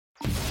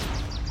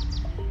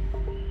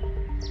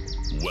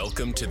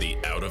Welcome to the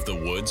Out of the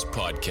Woods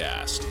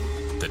podcast.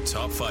 The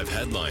top 5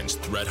 headlines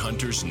threat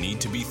hunters need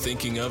to be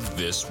thinking of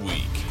this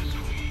week.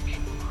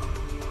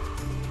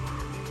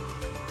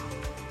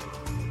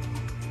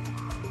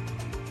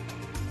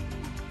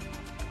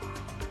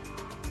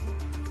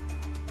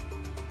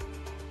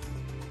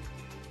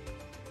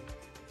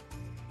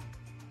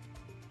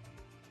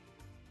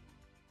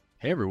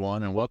 Hey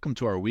everyone, and welcome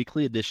to our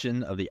weekly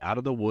edition of the Out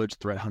of the Woods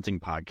Threat Hunting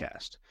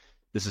Podcast.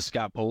 This is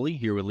Scott Poley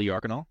here with Lee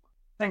Arkinall.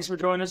 Thanks for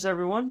joining us,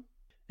 everyone.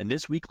 And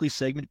this weekly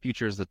segment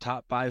features the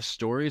top 5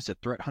 stories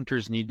that threat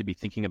hunters need to be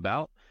thinking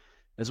about,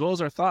 as well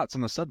as our thoughts on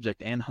the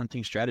subject and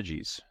hunting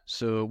strategies.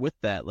 So with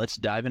that, let's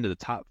dive into the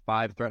top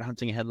 5 threat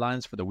hunting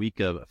headlines for the week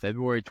of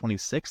February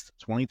 26th,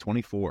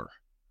 2024.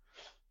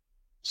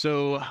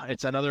 So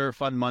it's another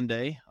fun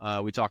Monday.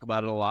 We talk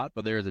about it a lot,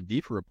 but there's a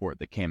DEFA report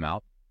that came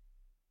out.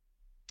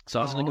 So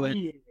I was going to go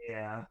ahead.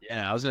 Yeah,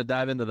 I was going to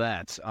dive into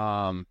that.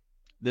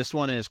 This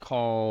one is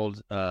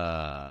called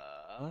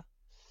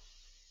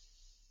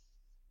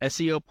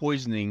SEO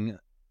Poisoning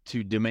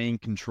to Domain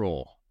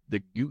Control.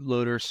 The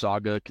Gootloader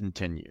Saga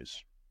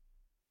Continues.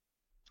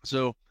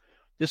 So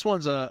this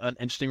one's an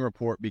interesting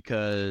report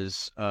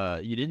because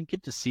you didn't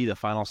get to see the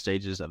final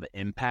stages of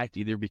impact,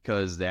 either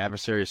because the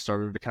adversary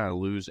started to kind of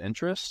lose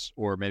interest,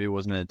 or maybe it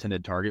wasn't an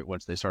intended target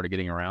once they started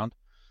getting around,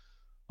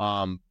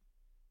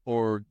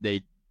 or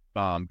they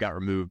got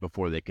removed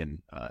before they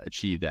can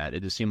achieve that.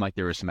 It just seemed like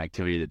there was some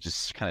activity that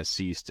just kind of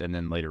ceased and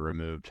then later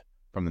removed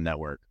from the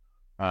network.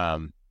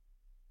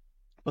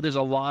 But there's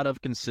a lot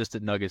of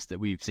consistent nuggets that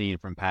we've seen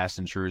from past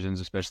intrusions,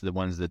 especially the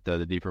ones that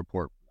the DEFA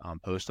report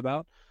posts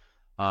about.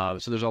 So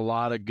there's a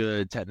lot of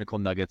good technical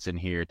nuggets in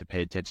here to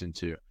pay attention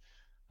to.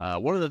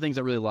 One of the things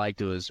I really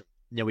liked was,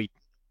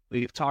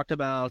 we've talked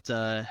about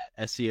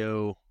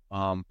SEO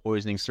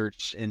poisoning,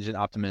 search engine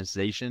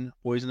optimization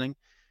poisoning.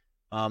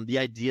 The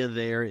idea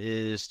there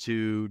is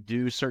to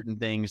do certain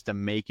things to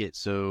make it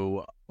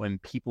so when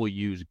people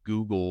use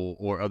Google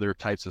or other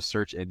types of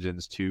search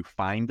engines to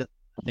find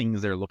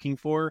things they're looking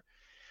for,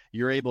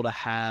 you're able to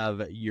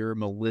have your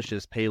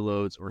malicious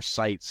payloads or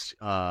sites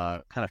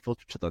kind of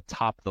filter to the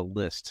top of the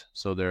list.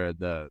 So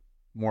the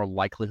more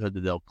likelihood that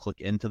they'll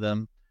click into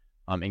them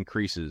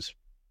increases.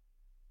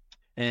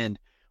 And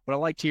what I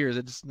liked here is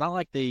it's not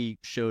like they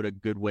showed a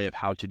good way of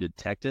how to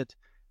detect it,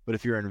 but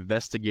if you're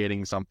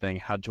investigating something,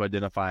 how to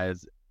identify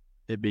as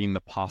it being the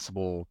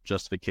possible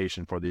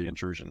justification for the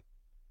intrusion.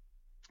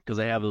 Because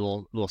they have a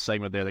little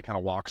segment there that kind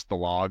of walks the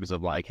logs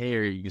of like,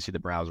 hey, you can see the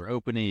browser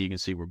opening, you can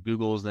see where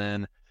Google's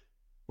in,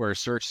 where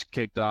search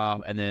kicked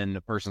off, and then the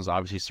person's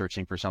obviously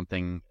searching for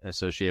something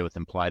associated with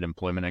implied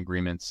employment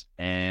agreements,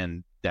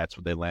 and that's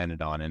what they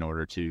landed on in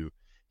order to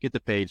get the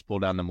page, pull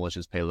down the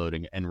malicious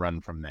payload, and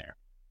run from there.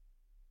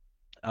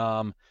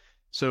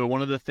 So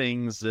one of the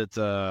things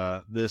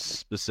that this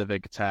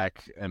specific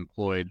attack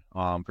employed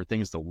for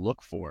things to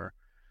look for,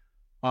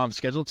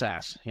 scheduled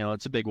tasks.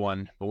 It's a big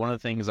one, but one of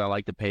the things I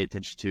like to pay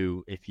attention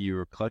to if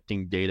you're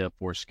collecting data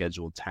for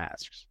scheduled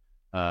tasks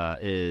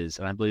is,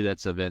 and I believe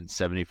that's event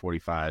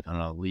 7045. I don't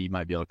know, Lee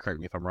might be able to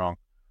correct me if I'm wrong.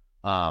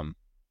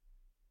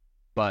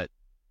 But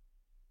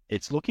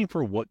it's looking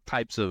for what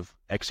types of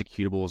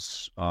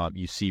executables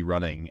you see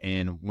running.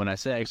 And when I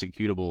say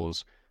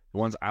executables, the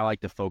ones I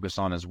like to focus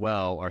on as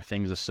well are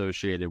things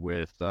associated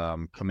with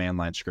command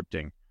line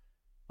scripting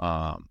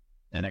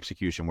and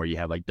execution, where you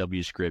have like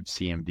WScript,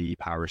 CMD,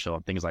 PowerShell,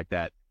 and things like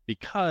that,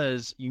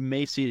 because you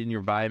may see it in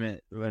your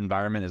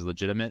environment as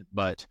legitimate,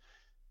 but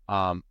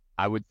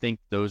I would think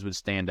those would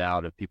stand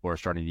out if people are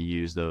starting to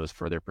use those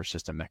for their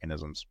persistent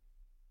mechanisms.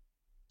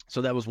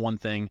 So that was one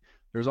thing.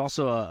 There's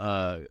also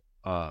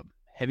a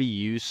heavy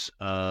use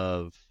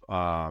of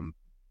encoded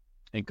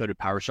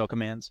PowerShell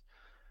commands.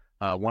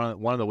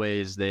 One of the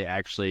ways they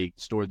actually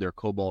stored their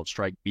Cobalt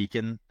Strike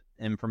beacon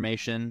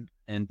information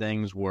and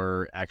things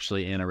were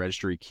actually in a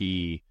registry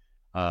key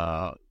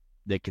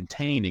that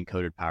contained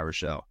encoded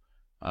PowerShell.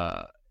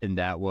 And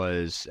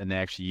they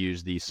actually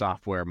used the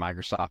software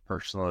Microsoft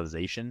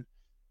personalization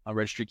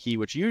registry key,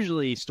 which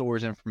usually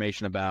stores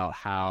information about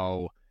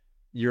how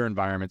your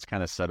environment's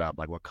kind of set up,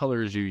 like what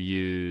colors you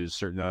use,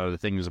 certain other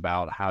things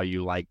about how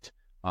you liked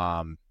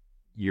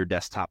your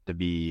desktop to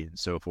be, and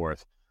so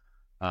forth.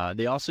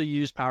 They also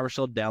use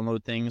PowerShell to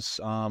download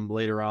things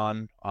later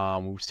on.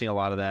 We've seen a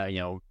lot of that.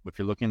 If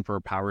you're looking for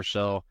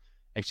PowerShell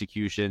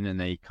execution and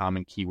the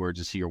common keywords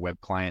to see your web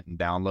client and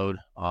download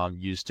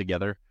used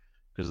together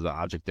because of the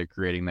object they're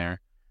creating there.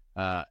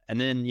 And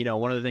then,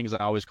 one of the things I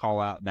always call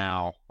out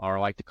now, or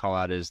like to call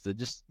out, is the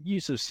just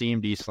use of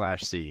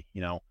CMD/C,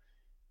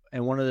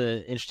 and one of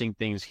the interesting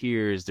things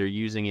here is they're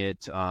using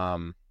it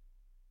with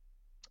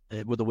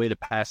a way to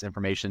pass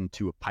information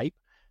to a pipe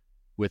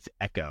with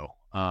echo,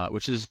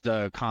 which is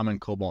the common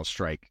Cobalt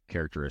Strike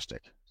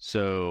characteristic.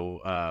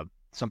 So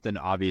something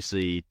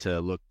obviously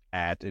to look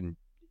at, and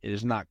it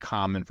is not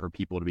common for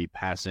people to be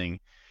passing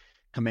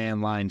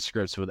command line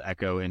scripts with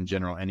echo in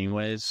general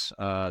anyways,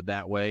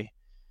 that way.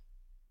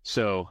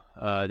 So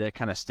that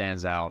kind of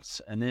stands out.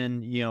 And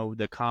then,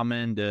 the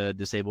common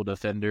disable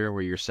defender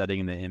where you're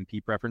setting the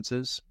MP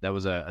preferences, that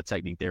was a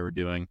technique they were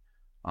doing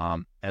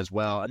as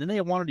well. And then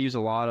they wanted to use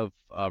a lot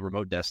of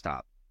remote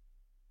desktop.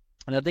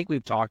 And I think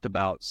we've talked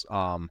about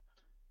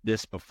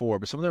this before,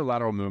 but some of their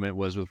lateral movement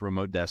was with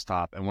remote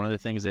desktop. And one of the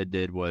things they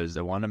did was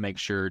they wanted to make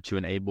sure to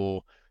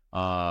enable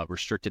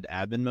restricted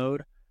admin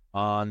mode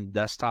on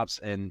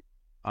desktops. And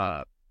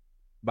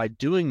by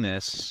doing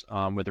this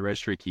with the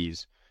registry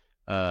keys,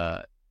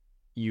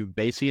 you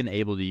basically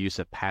enable the use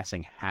of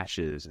passing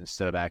hashes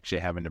instead of actually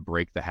having to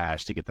break the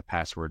hash to get the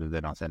password and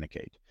then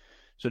authenticate.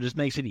 So it just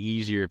makes it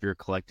easier if you're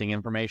collecting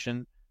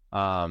information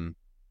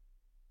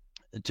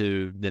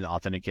to then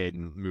authenticate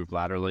and move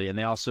laterally. And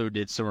they also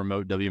did some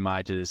remote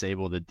WMI to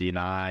disable the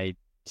deny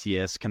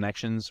TS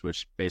connections,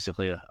 which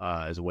basically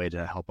is a way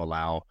to help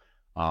allow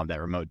that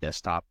remote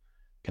desktop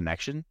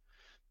connection.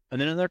 And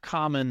then another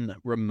common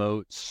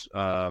remote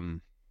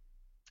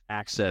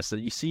access that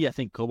you see, I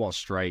think Cobalt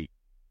Strike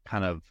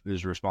kind of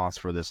is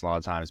responsible for this a lot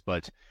of times,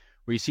 but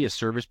where you see a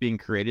service being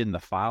created and the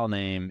file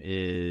name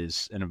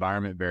is an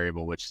environment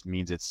variable, which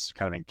means it's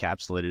kind of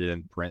encapsulated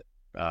in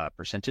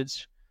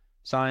percentage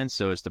signs.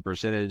 So it's the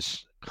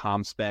percentage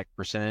ComSpec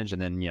percentage,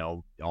 and then,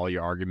 all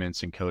your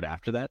arguments and code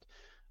after that.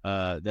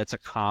 That's a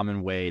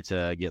common way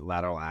to get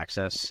lateral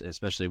access,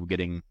 especially with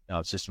getting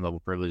system level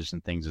privileges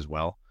and things as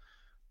well.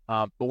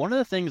 But one of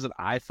the things that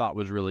I thought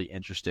was really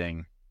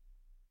interesting,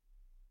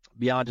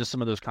 beyond just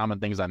some of those common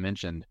things I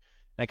mentioned,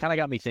 and it kind of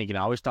got me thinking.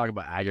 I always talk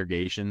about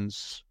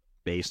aggregations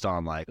based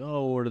on what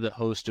are the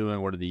hosts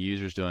doing? What are the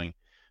users doing?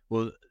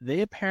 Well,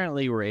 they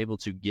apparently were able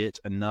to get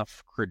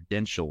enough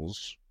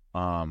credentials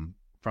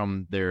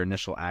from their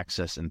initial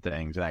access and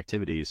things and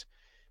activities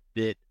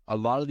that a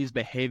lot of these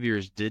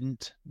behaviors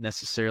didn't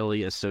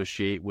necessarily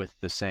associate with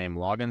the same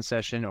login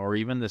session or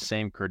even the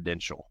same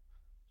credential.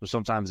 So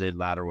sometimes they'd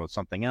lateral with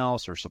something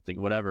else or something,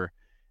 whatever.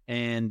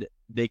 And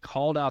they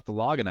called out the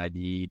login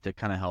ID to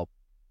kind of help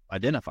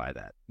identify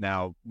that.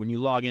 Now, when you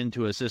log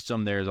into a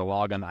system, there's a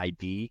login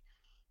ID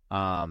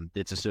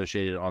that's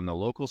associated on the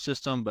local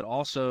system, but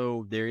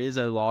also there is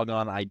a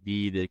logon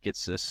ID that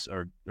gets this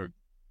or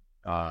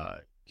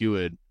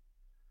GUID,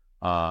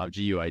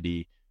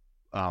 GUID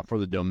for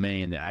the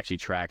domain that actually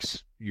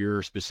tracks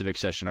your specific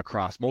session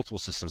across multiple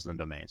systems in the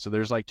domain. So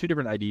there's two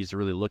different IDs to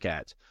really look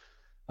at.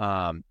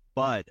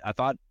 But I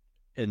thought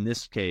in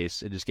this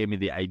case, it just gave me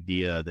the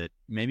idea that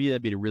maybe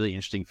that'd be a really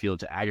interesting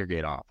field to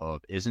aggregate off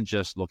of. Isn't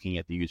just looking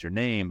at the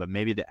username, but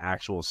maybe the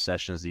actual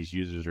sessions these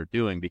users are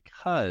doing,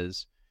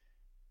 because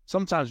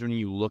sometimes when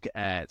you look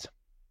at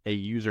a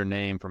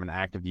username from an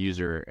active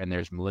user and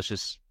there's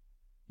malicious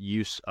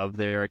use of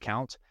their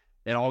account,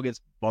 it all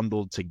gets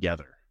bundled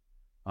together.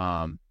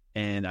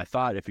 And I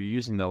thought if you're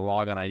using the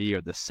login ID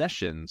or the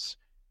sessions,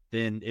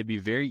 then it'd be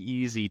very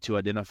easy to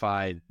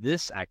identify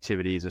this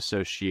activity is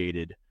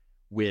associated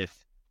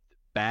with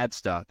bad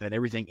stuff and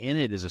everything in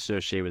it is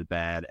associated with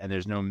bad, and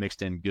there's no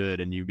mixed in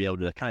good, and you'd be able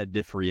to kind of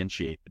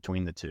differentiate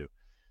between the two.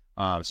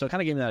 So it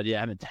kind of gave me that idea.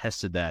 I haven't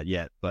tested that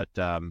yet, but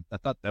I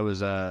thought that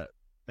was an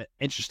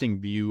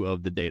interesting view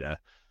of the data.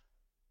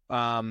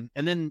 And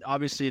then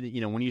obviously,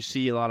 when you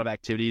see a lot of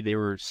activity, they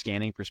were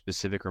scanning for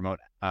specific remote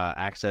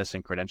access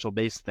and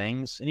credential-based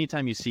things.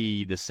 Anytime you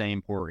see the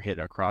same port hit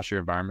across your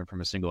environment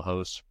from a single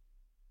host,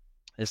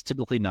 it's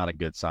typically not a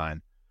good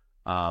sign.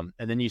 And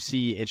then you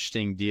see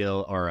interesting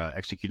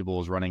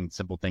executables running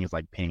simple things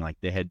like ping, like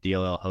they had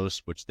DLL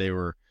hosts, which they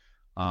were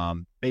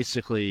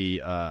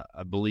basically, I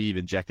believe,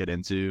 injected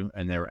into,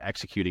 and they were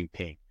executing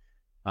ping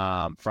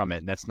from it.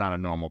 And that's not a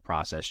normal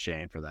process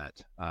chain for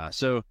that.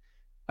 So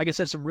like I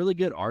said, some really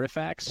good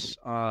artifacts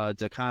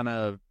to kind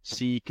of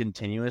see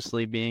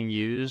continuously being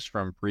used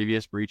from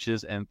previous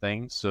breaches and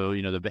things. So,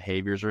 the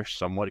behaviors are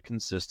somewhat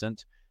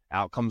consistent.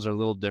 Outcomes are a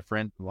little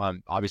different.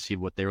 Obviously,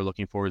 what they were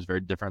looking for is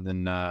very different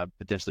than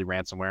potentially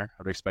ransomware.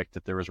 I would expect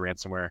that there was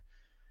ransomware,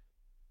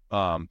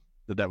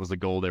 that was the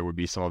goal. There would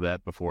be some of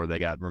that before they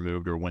got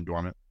removed or went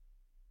dormant.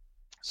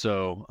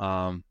 So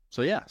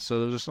yeah. So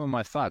those are some of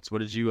my thoughts. What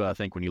did you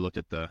think when you looked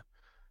at the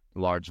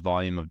large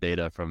volume of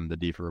data from the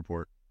DEFA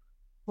report?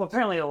 Well,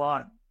 apparently a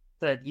lot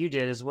that you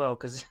did as well,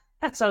 because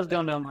that's how I was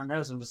going down my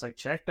nose and was like,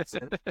 check. That's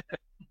it.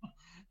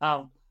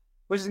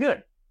 Which is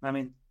good. I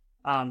mean,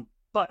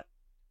 but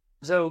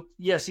so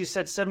yes, you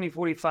said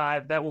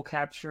 7045, that will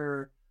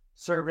capture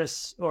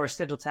service or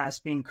scheduled tasks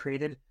being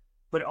created,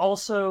 but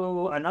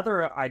also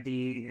another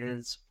ID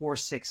is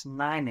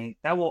 4698.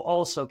 That will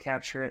also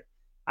capture it.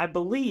 I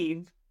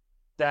believe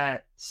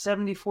that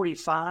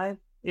 7045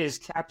 is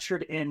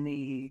captured in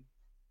the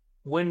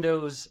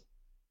Windows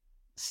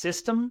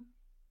system.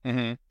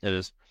 Mm-hmm. It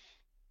is.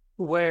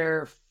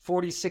 Where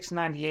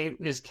 4698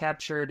 is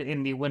captured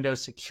in the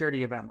Windows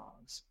security event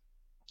logs.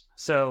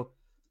 So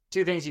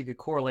two things you could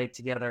correlate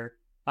together,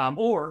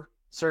 or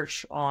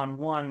search on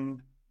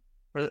one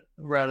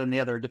rather than the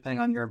other, depending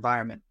on your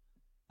environment.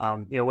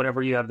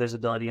 Whatever you have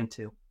visibility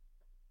into.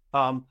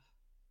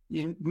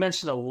 You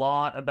mentioned a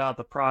lot about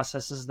the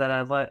processes that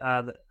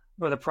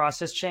or the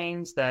process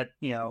chains that,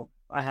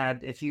 I had.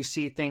 If you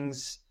see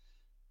things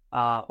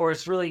or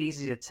it's really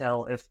easy to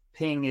tell if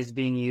ping is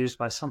being used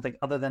by something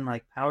other than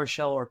like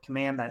PowerShell or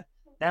command.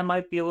 That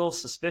might be a little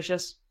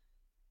suspicious.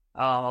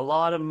 A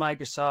lot of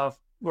Microsoft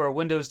or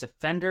Windows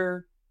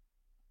Defender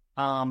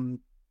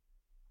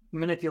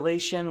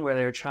manipulation, where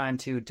they're trying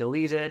to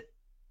delete it,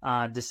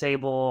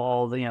 disable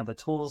all the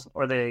tools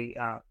or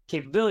the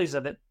capabilities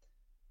of it.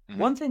 Mm-hmm.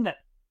 One thing that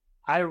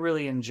I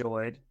really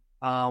enjoyed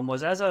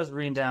was, as I was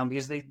reading down,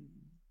 because they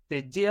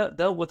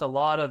dealt with a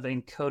lot of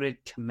encoded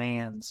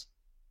commands,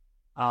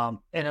 and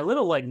a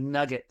little like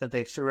nugget that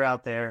they threw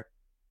out there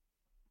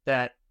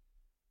that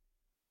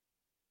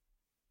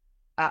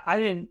I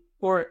didn't,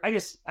 or I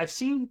guess I've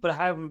seen, but I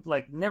haven't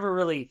never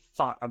really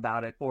thought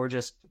about it or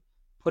just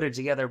put it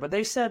together. But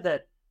they said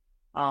that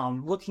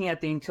looking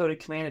at the encoded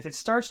command, if it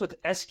starts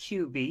with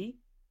SQB,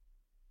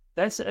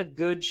 that's a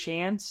good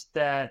chance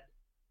that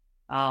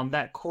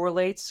that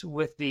correlates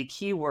with the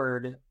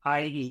keyword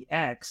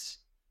IEX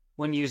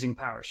when using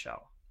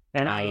PowerShell.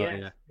 And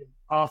IEX is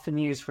often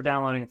used for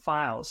downloading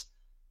files.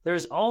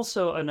 There's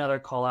also another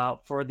call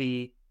out for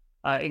the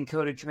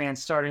encoded command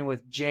starting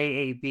with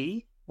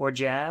JAB or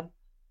JAB,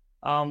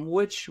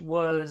 which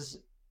was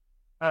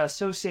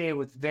associated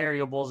with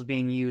variables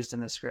being used in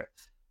the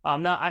script.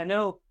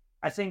 Now,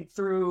 I think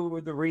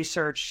through the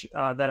research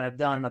that I've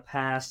done in the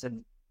past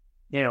and,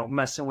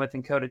 messing with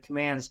encoded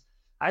commands,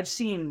 I've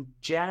seen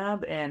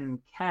JAB and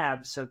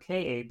CAB, so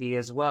KAB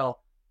as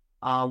well,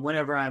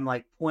 whenever I'm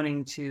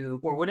pointing to,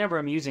 or whenever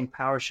I'm using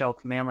PowerShell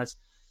commandlets.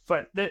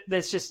 But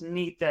that's just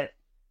neat that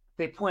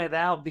they pointed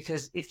out,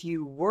 because if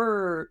you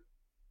were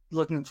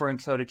looking for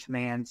encoded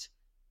commands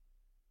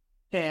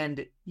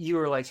and you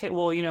were like, hey,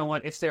 well, you know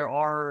what, if there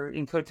are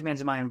encoded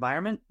commands in my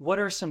environment, what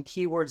are some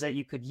keywords that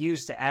you could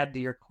use to add to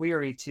your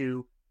query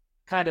to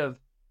kind of,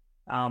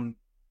 in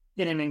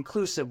an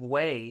inclusive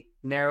way,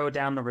 narrow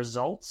down the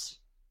results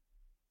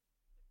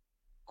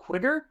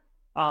quicker?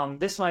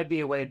 This might be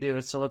a way to do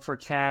it. So look for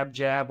CAB,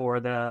 JAB, or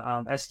the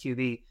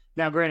SQB.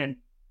 Now, granted,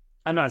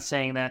 I'm not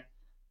saying that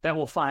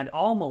will find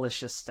all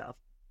malicious stuff,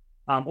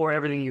 or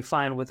everything you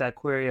find with that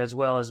query as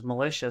well as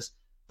malicious,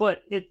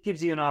 but it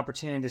gives you an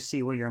opportunity to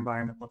see what your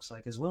environment looks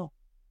like as well.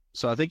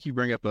 So I think you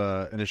bring up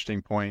an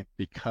interesting point,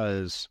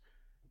 because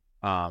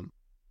a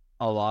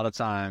lot of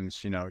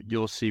times,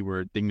 you'll see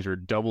where things are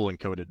double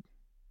encoded,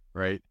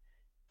 right?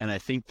 And I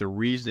think the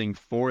reasoning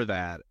for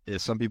that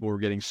is some people were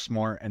getting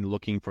smart and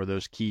looking for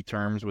those key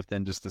terms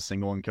within just the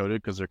single encoded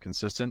because they're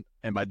consistent.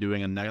 And by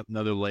doing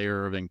another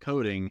layer of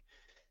encoding,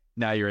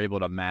 now you're able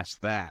to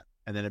mask that.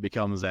 And then it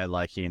becomes that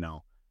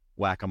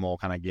whack-a-mole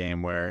kind of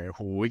game where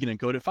we can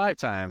encode it 5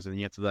 times and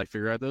you have to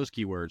figure out those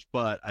keywords.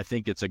 But I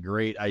think it's a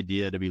great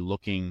idea to be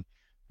looking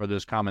for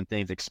those common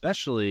things,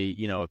 especially,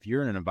 if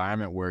you're in an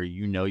environment where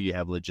you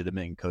have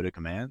legitimate encoded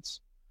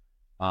commands.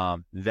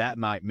 That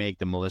might make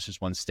the malicious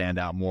ones stand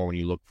out more when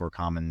you look for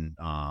common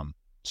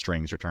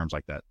strings or terms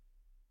like that.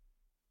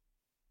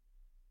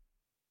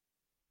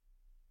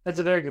 That's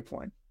a very good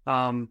point.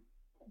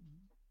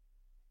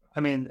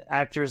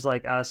 Actors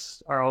like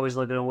us are always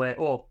looking away.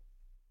 Well,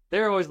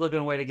 they're always looking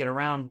a way to get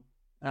around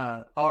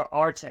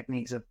our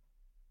techniques of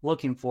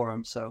looking for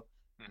them. So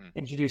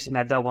introducing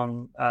that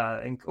double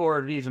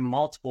or even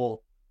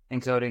multiple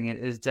encoding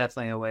is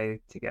definitely a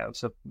way to go.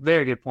 So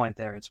very good point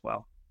there as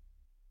well.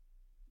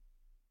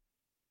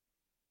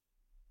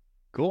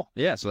 Cool.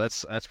 Yeah, so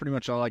that's pretty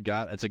much all I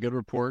got. It's a good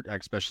report,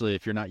 especially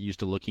if you're not used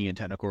to looking at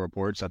technical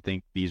reports. I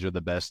think these are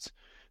the best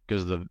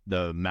because of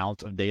the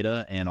amount of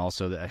data and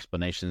also the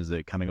explanations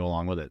that kind of go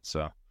along with it.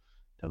 So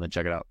definitely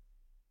check it out.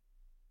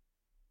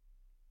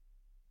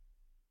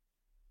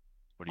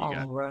 What do you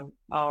got?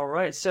 All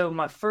right. So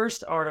my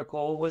first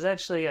article was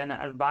actually an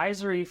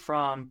advisory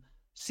from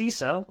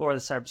CISA, or the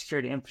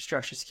Cybersecurity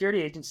Infrastructure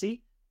Security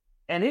Agency,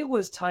 and it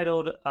was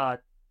titled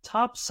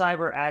Top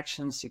Cyber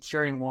Actions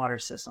Securing Water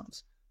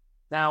Systems.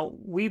 Now,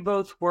 we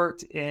both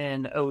worked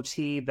in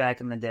OT back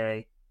in the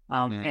day,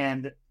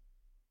 and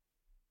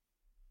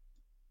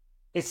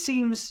it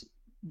seems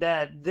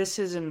that this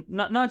isn't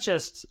not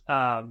just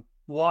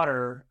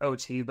water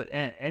OT, but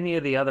any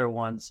of the other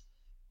ones,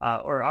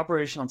 or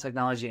operational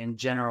technology in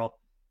general,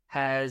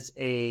 has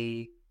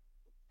an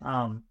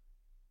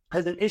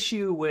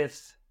issue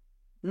with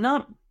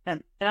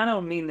and I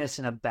don't mean this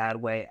in a bad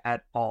way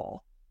at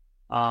all.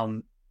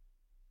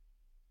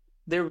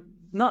 They're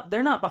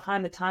not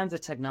behind the times. The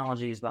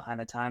technology is behind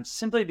the times,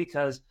 simply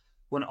because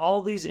when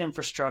all these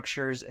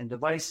infrastructures and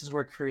devices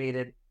were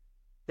created,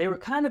 they were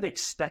kind of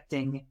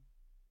expecting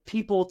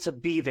people to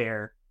be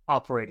there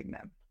operating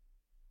them,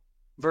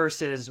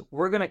 versus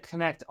we're going to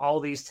connect all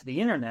these to the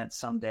internet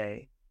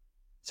someday,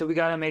 so we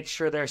got to make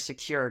sure they're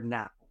secured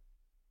now.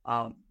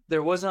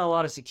 There wasn't a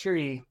lot of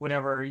security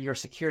whenever your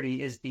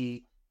security is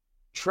the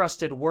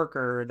trusted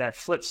worker that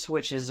flips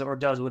switches or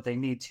does what they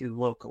need to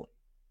locally.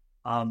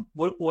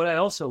 What I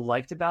also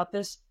liked about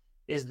this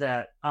is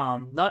that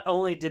not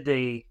only did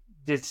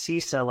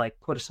CISA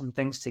put some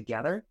things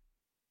together,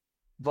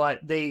 but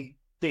they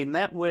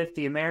met with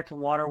the American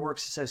Water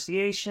Works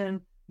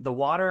Association, the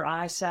Water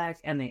ISAC,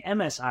 and the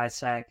MS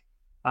ISAC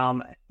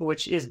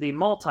which is the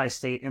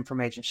Multi-State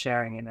Information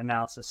Sharing and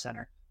Analysis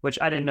Center, which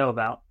I didn't know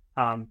about.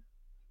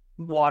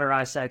 Water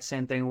ISAC,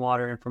 same thing,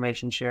 Water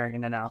Information Sharing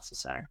and Analysis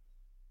Center.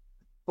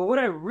 But what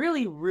I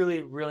really,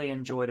 really, really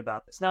enjoyed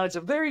about this, now it's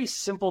a very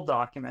simple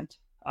document.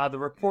 The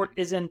report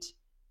isn't,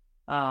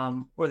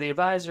 or the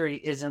advisory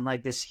isn't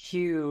like this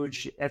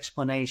huge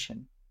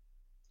explanation.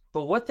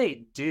 But what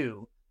they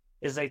do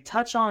is they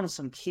touch on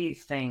some key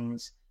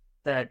things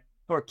that,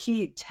 or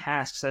key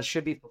tasks that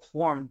should be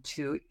performed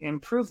to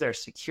improve their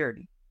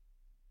security.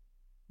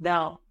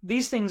 Now,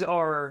 these things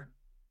are,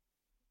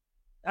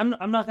 I'm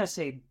not going to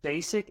say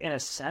basic in a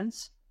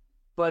sense,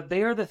 but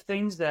they are the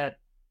things that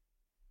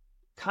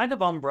kind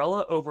of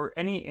umbrella over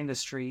any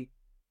industry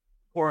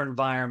or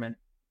environment,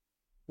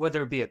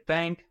 whether it be a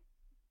bank,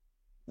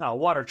 a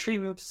water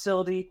treatment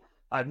facility,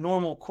 a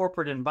normal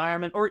corporate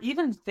environment, or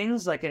even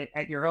things like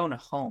at your own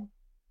home,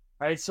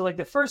 right? So like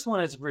the first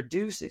one is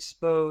reduce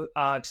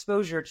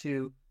exposure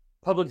to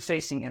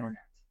public-facing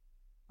internet.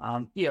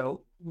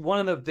 One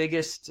of the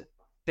biggest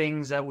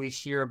things that we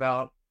hear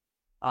about,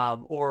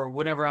 or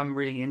whenever I'm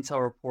reading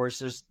intel reports,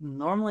 there's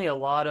normally a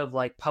lot of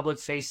like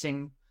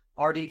public-facing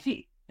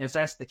RDP. If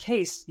that's the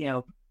case,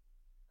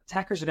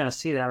 attackers are going to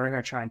see that. They're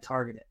going to try and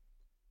target it.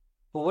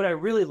 But what I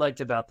really liked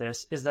about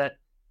this is that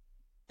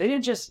they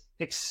didn't just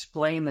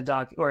explain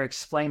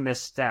explain this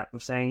step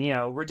of saying,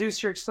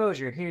 reduce your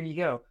exposure. Here you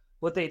go.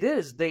 What they did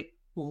is they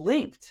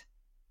linked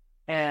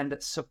and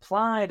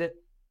supplied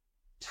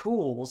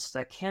tools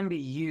that can be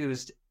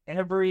used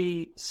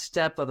every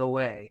step of the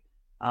way.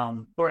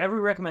 Or every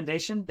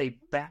recommendation, they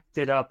backed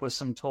it up with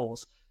some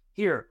tools.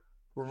 Here,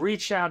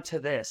 reach out to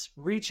this,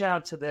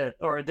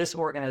 or this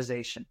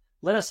organization.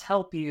 Let us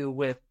help you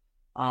with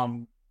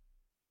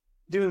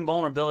doing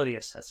vulnerability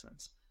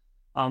assessments.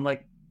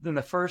 Like in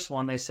the first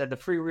one, they said the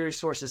free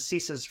resources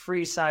ceases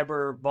free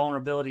cyber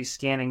vulnerability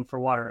scanning for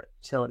water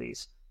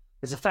utilities.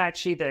 It's a fact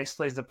sheet that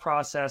explains the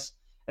process.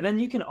 And then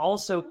you can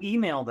also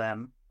email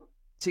them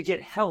to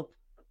get help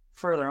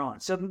further on.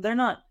 So they're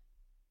not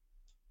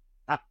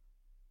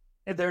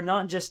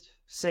just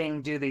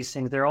saying do these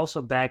things. They're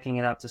also backing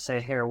it up to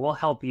say, here, we'll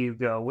help you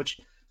go, which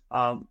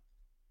kind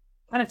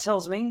of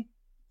tells me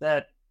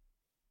that,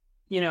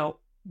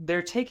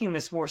 they're taking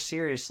this more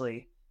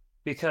seriously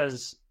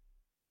because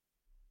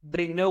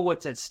they know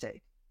what's at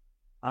stake,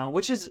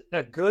 which is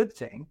a good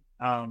thing,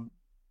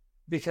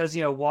 because,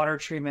 water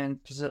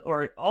treatment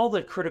or all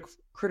the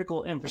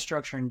critical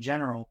infrastructure in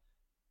general,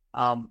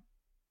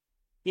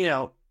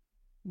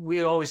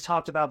 we always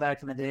talked about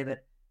back in the day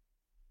that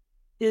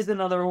is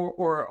another,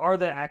 or are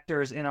the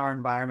actors in our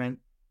environment?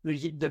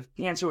 The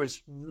answer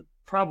is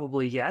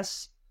probably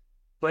yes,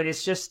 but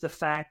it's just the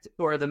fact,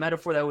 or the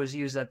metaphor that was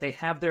used, that they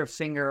have their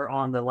finger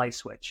on the light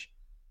switch.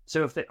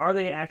 So are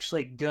they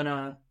actually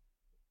gonna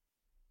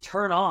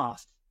turn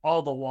off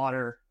all the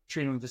water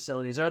treatment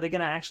facilities? Are they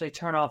gonna actually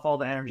turn off all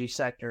the energy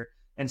sector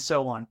and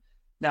so on?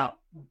 Now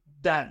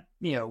that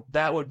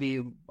would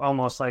be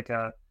almost like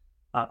a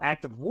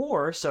act of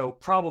war. So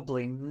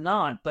probably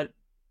not, but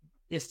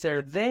if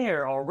they're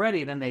there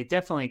already, then they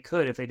definitely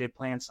could if they did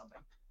plan something.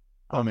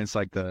 It's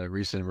like the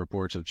recent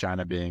reports of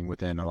China being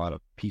within a lot of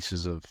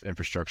pieces of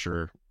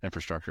infrastructure.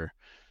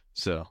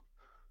 So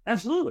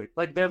absolutely,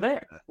 like they're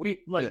there. We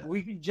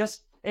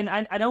just, and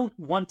I don't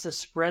want to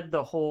spread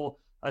the whole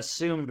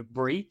assumed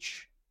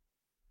breach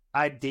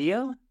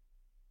idea,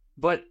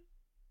 but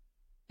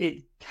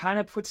it kind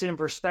of puts it in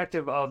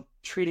perspective of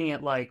treating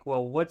it like,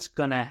 well, what's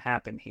gonna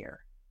happen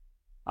here?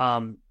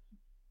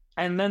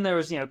 And then there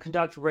was,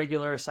 conduct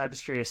regular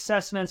cybersecurity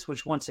assessments,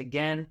 which once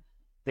again,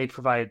 they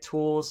provided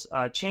tools,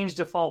 change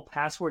default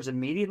passwords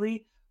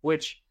immediately,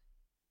 which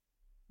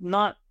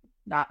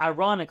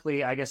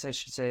ironically, I guess I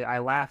should say, I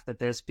laughed at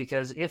this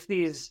because if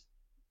these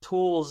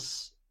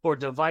tools or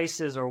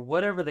devices or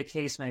whatever the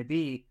case may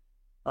be,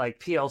 like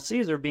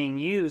PLCs are being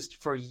used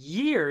for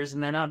years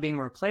and they're not being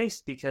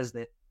replaced because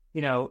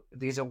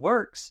these are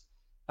works.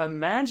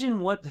 Imagine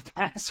what the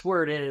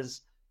password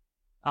is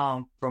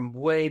from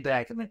way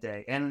back in the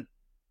day. And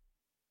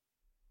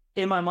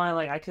in my mind,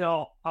 like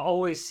I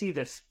always see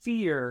the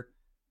fear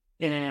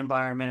in an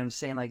environment of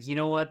saying, like, you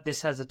know what,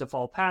 this has a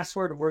default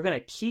password. We're going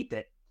to keep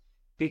it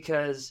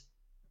because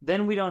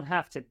then we don't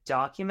have to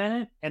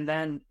document it. And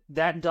then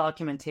that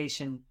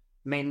documentation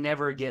may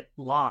never get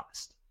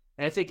lost.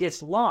 And if it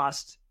gets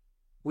lost,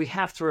 we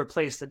have to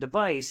replace the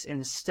device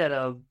instead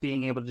of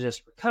being able to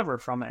just recover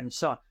from it. And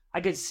so I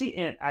could see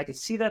it. I could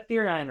see that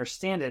theory. I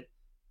understand it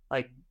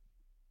like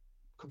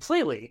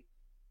completely.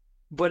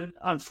 But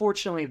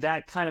unfortunately,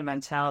 that kind of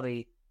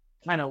mentality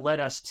kind of led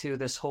us to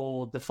this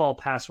whole default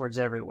passwords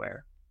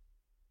everywhere.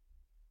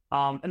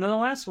 And then the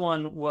last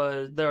one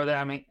was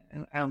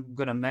I'm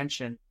going to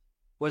mention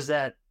was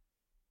that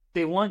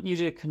they want you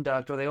to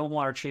conduct, or they want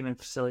water treatment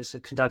facilities to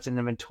conduct an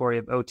inventory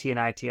of OT and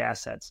IT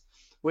assets,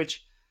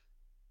 which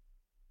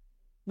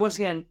once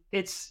again,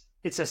 it's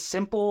a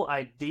simple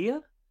idea,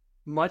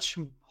 much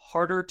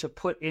harder to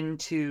put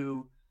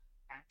into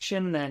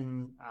action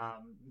than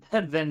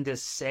to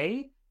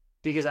say.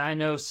 Because I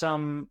know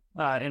some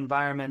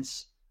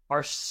environments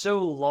are so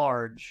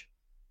large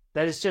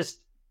that it's just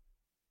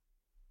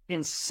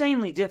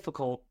insanely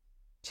difficult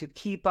to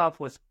keep up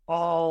with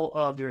all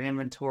of your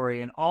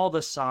inventory and all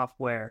the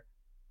software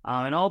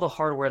and all the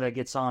hardware that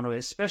gets onto it,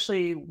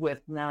 especially with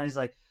now these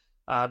like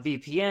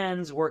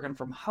VPNs, working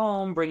from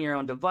home, bring your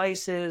own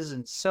devices,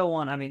 and so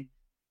on. I mean,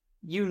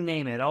 you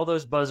name it, all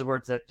those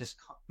buzzwords that just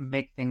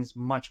make things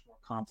much more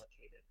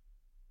complicated.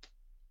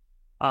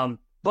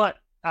 But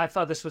I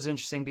thought this was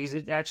interesting because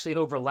it actually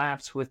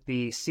overlaps with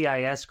the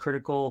CIS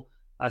critical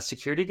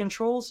security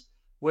controls,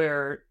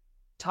 where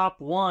top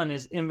one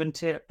is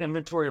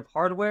inventory of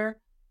hardware,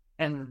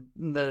 and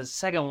the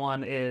second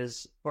one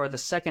is, or the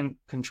second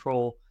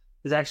control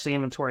is actually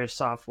inventory of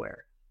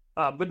software.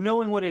 But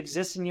knowing what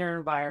exists in your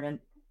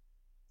environment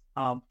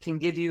can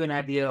give you an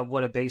idea of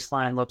what a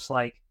baseline looks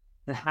like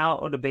and how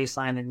to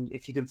baseline, and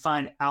if you can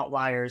find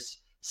outliers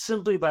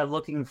simply by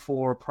looking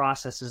for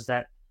processes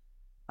that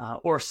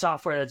or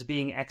software that's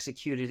being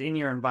executed in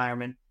your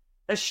environment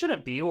that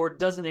shouldn't be or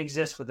doesn't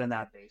exist within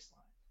that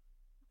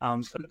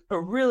baseline. A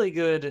really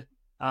good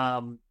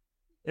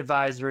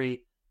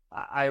advisory.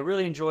 I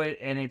really enjoy it,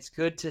 and it's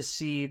good to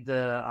see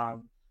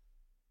the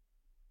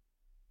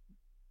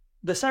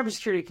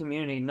cybersecurity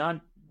community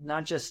not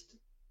just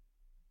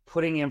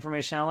putting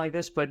information out like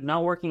this, but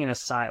not working in a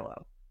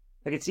silo.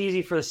 Like, it's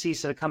easy for the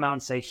CISA to come out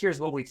and say, "Here's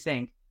what we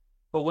think,"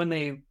 but when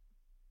they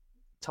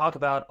talk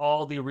about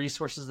all the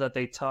resources that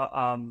they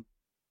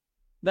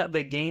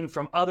gain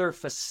from other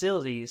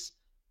facilities,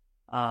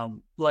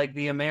 like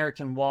the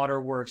American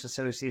Water Works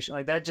Association,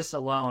 like that just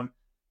alone,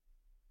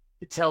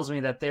 it tells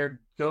me that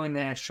they're going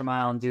the extra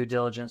mile in due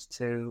diligence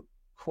to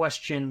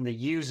question the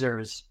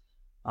users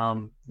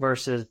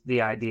versus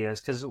the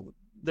ideas. Because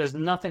there's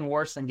nothing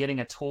worse than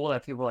getting a tool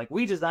that people are like,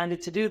 "We designed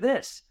it to do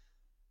this,"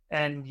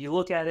 and you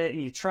look at it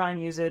and you try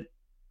and use it,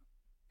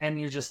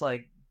 and you're just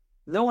like,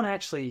 no one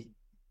actually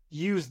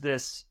used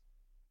this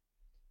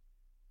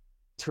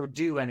to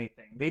do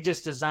anything. They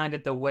just designed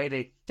it the way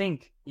they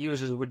think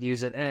users would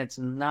use it, and it's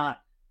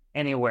not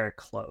anywhere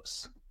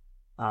close.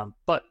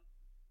 But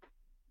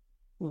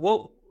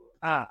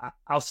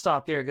I'll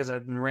stop here because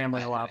I've been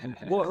rambling a lot.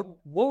 What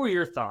were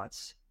your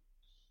thoughts?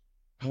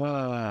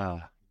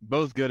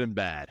 Both good and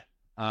bad.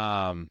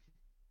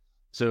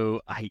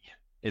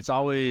 It's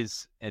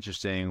always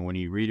interesting when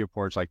you read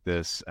reports like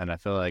this, and I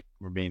feel like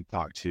we're being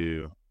talked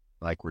to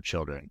like we're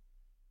children,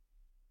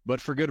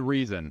 but for good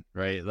reason,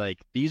 right? Like,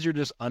 these are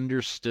just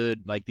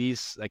understood, like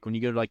these, like when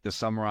you go to like the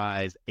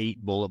summarized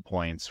 8 bullet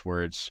points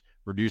where it's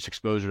reduce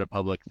exposure to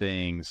public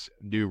things,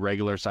 do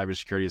regular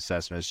cybersecurity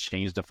assessments,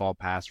 change default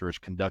passwords,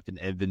 conduct an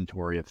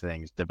inventory of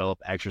things, develop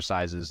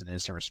exercises and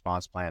incident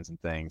response plans and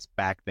things,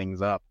 back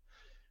things up,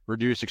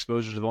 reduce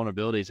exposure to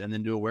vulnerabilities, and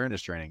then do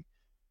awareness training.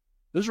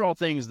 Those are all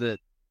things that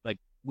like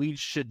we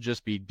should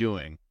just be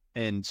doing.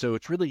 And so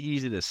it's really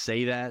easy to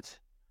say that,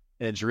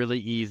 and it's really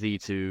easy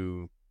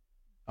to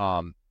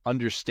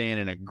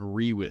understand and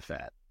agree with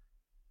that.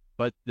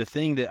 But the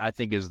thing that I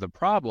think is the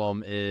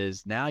problem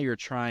is now you're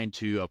trying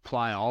to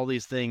apply all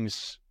these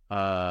things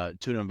to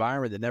an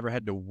environment that never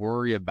had to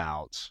worry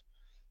about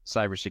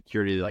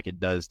cybersecurity like it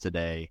does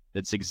today,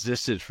 that's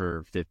existed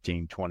for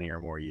 15, 20 or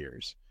more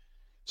years.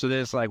 So then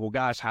it's like, well,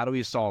 gosh, how do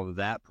we solve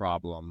that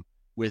problem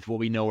with what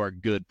we know are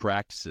good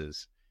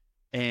practices?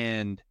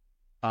 And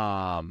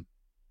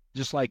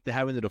just like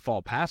having the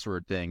default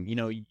password thing,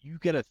 you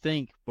got to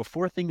think,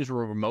 before things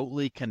were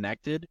remotely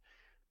connected,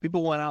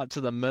 people went out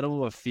to the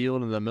middle of a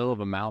field, in the middle of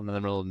a mountain, in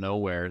the middle of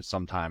nowhere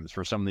sometimes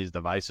for some of these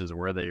devices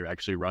where they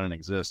actually run and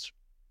exist.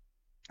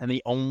 And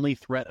the only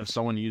threat of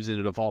someone using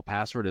a default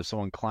password is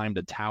someone climbed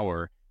a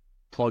tower,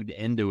 plugged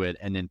into it,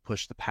 and then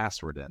pushed the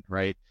password in,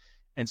 right?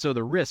 And so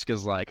the risk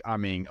is like, I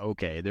mean,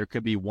 okay, there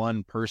could be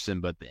one person,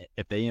 but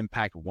if they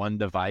impact one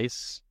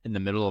device in the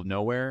middle of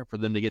nowhere, for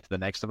them to get to the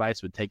next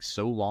device would take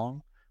so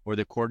long, or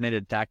the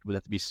coordinated attack would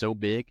have to be so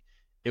big,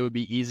 it would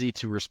be easy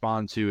to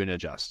respond to and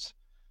adjust.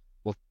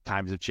 Well,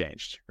 times have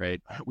changed,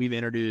 right? We've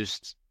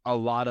introduced a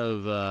lot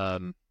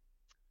of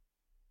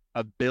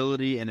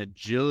ability and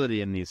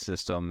agility in these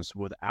systems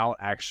without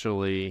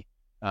actually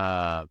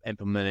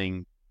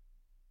implementing,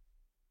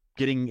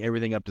 getting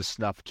everything up to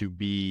snuff to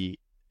be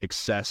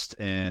accessed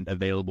and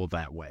available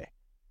that way.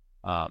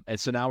 And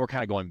so now we're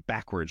kind of going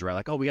backwards, right?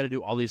 Like, oh, we got to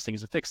do all these things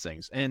to fix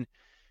things, and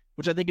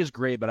which I think is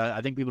great, but I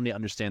think people need to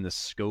understand the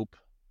scope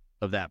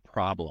of that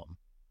problem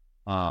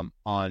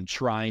on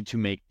trying to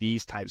make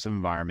these types of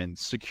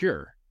environments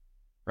secure,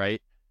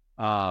 right?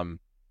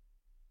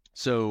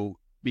 So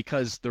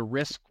because the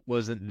risk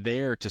wasn't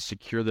there to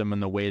secure them in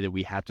the way that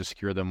we have to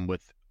secure them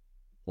with,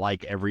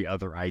 like, every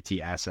other IT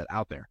asset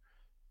out there.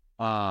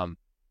 Now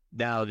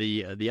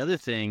the other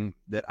thing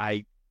that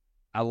I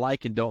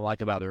like and don't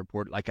like about the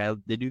report, like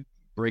they do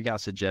break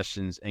out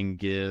suggestions and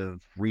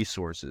give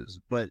resources,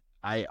 but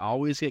I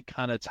always get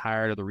kind of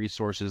tired of the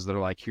resources that are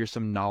like, here's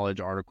some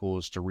knowledge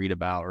articles to read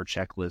about or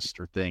checklists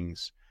or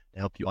things to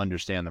help you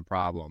understand the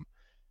problem.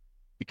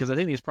 Because I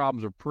think these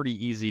problems are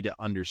pretty easy to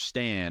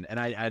understand. And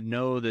I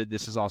know that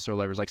this is also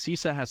leverage. Like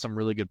CISA has some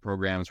really good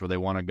programs where they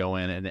want to go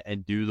in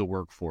and do the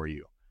work for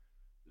you.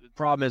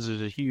 problem is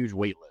there's a huge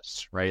wait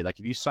list, right? Like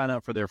if you sign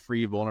up for their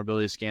free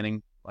vulnerability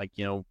scanning, like,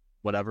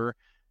 whatever,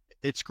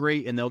 it's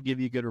great and they'll give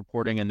you good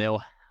reporting and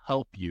they'll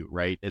help you,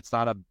 right? It's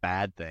not a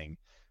bad thing.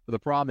 But the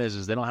problem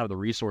is they don't have the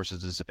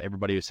resources. As if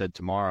everybody who said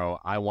tomorrow,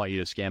 I want you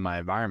to scan my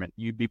environment,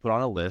 you'd be put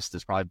on a list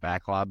that's probably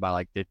backlogged by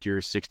like 50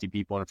 or 60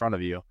 people in front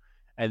of you.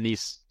 And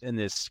this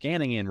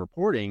scanning and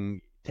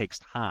reporting takes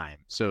time.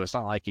 So it's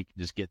not like you can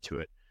just get to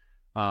it.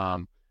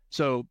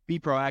 So be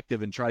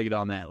proactive and try to get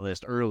on that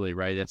list early,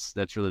 right?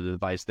 That's really the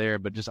advice there.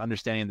 But just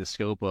understanding the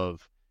scope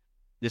of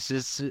this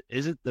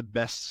isn't the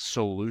best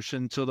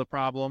solution to the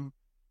problem.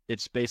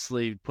 It's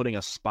basically putting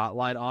a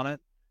spotlight on it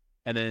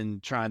and then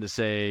trying to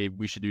say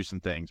we should do some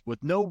things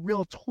with no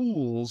real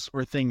tools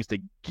or things to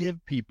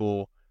give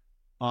people.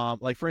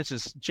 Like for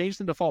instance, change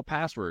the default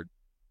password.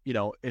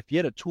 If you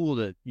had a tool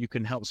that you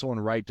can help someone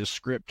write the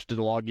script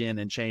to log in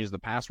and change the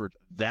password,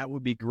 that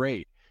would be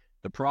great.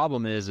 The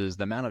problem is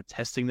the amount of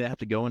testing they have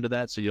to go into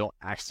that so you don't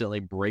accidentally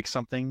break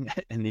something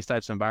in these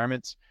types of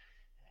environments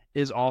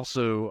is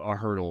also a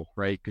hurdle,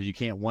 right? Because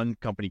one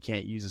company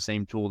can't use the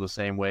same tool the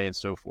same way and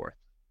so forth.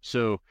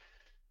 So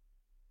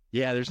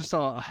yeah, there's just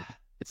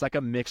it's like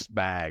a mixed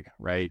bag,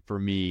 right? For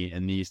me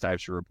in these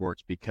types of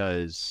reports,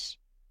 because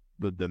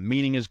the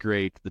meaning is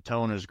great, the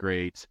tone is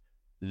great,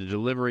 the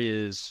delivery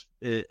is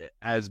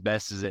as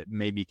best as it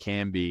maybe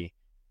can be,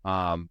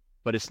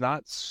 but it's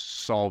not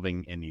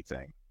solving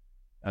anything,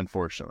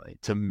 unfortunately,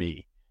 to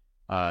me.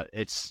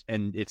 It's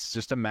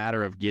just a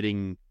matter of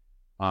getting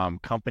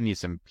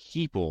companies and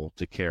people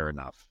to care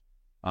enough.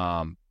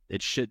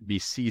 It shouldn't be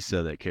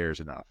CISA that cares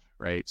enough,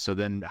 right? So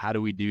then how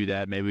do we do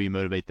that? Maybe we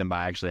motivate them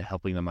by actually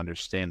helping them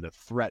understand the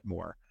threat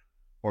more,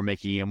 or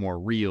making it more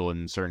real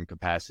in certain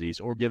capacities,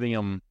 or giving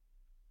them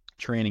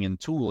training and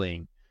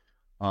tooling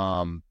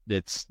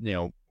that's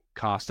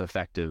cost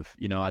effective.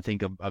 I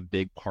think a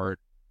big part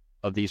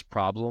of these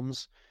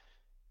problems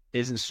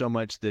isn't so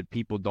much that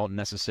people don't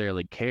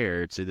necessarily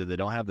care. It's either they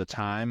don't have the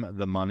time,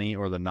 the money,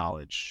 or the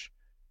knowledge.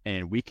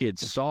 And we could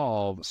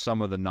solve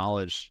some of the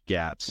knowledge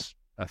gaps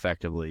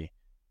effectively,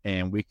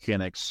 and we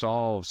can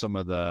solve some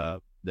of the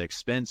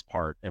expense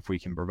part if we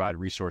can provide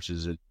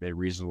resources at a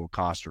reasonable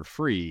cost or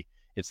free.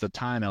 It's the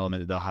time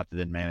element that they'll have to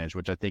then manage,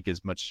 which I think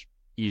is much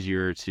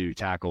easier to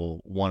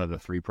tackle one of the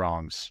three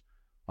prongs.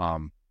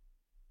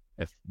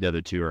 If the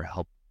other two are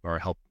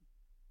help,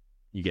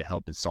 you get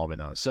help in solving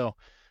those. So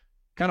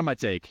kind of my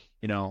take,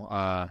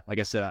 like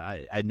I said,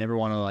 I never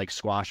want to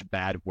squash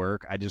bad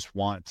work. I just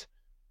want,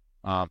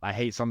 I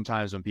hate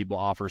sometimes when people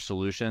offer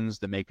solutions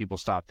that make people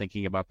stop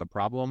thinking about the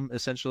problem,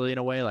 essentially, in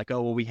a way like,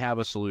 oh, well, we have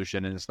a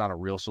solution and it's not a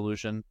real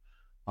solution.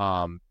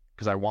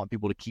 Because I want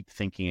people to keep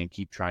thinking and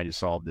keep trying to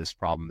solve this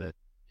problem that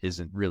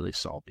isn't really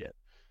solved yet.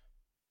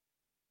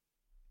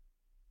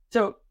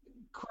 So,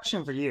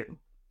 question for you,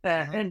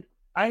 and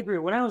I agree.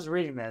 When I was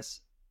reading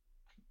this,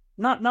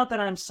 not that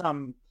I'm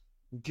some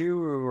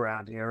guru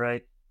around here,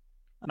 right?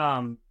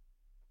 I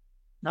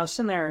was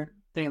sitting there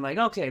thinking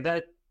okay,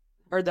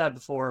 heard that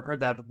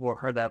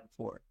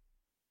before.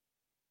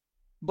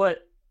 But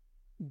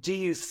do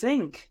you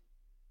think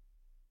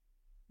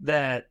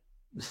that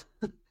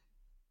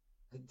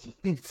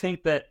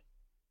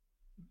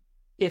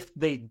if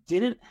they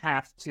didn't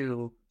have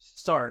to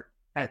start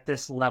at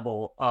this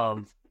level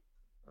of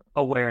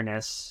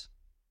awareness,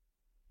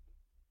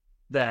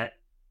 that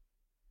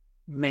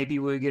maybe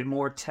we get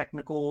more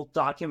technical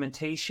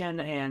documentation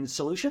and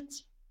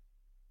solutions?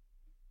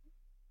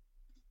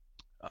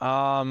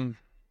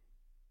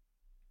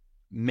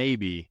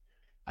 Maybe.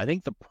 I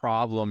think the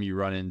problem you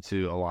run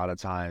into a lot of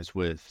times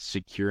with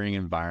securing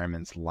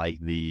environments like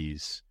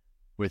these,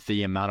 with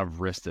the amount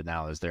of risk that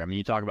now is there. I mean,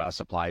 you talk about a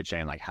supply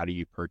chain, like how do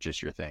you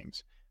purchase your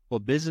things? Well,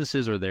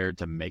 businesses are there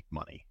to make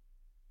money.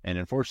 And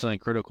unfortunately,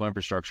 critical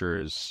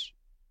infrastructure is,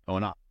 I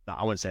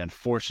wouldn't say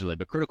unfortunately,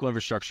 but critical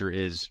infrastructure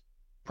is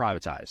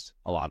privatized,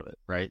 a lot of it,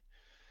 right?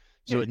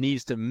 So it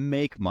needs to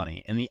make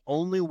money. And the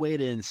only way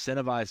to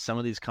incentivize some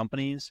of these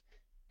companies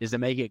is to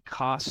make it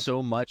cost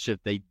so much if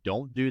they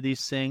don't do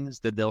these things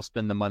that they'll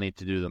spend the money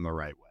to do them the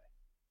right way.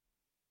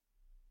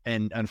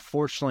 And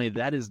unfortunately,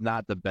 that is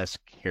not the best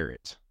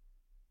carrot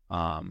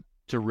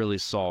to really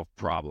solve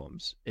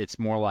problems. It's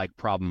more like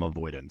problem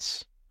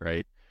avoidance,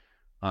 right?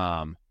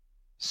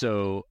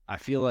 So I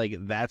feel like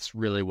that's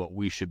really what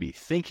we should be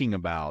thinking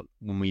about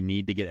when we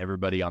need to get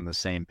everybody on the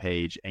same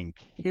page and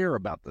care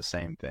about the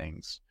same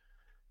things.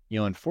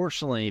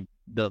 Unfortunately,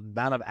 the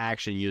amount of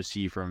action you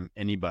see from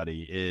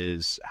anybody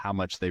is how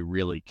much they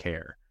really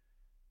care.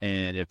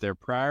 And if they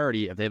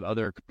have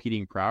other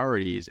competing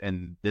priorities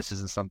and this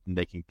isn't something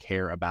they can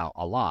care about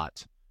a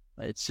lot,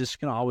 it's just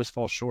going to always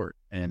fall short.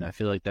 And I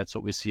feel like that's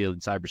what we see in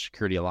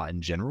cybersecurity a lot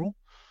in general.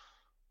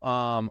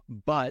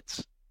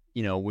 But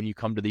when you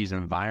come to these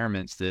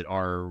environments that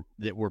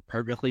were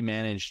perfectly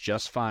managed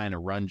just fine or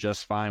run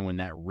just fine when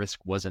that risk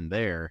wasn't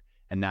there,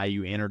 and now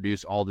you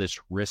introduce all this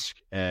risk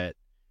at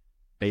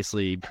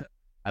basically,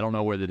 I don't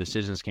know where the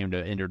decisions came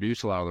to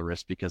introduce a lot of the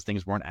risk because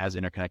things weren't as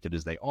interconnected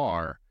as they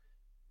are.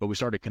 but we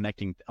started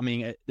connecting. I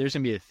mean, there's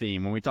going to be a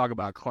theme. When we talk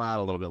about cloud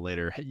a little bit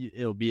later,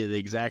 it'll be the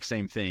exact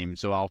same theme.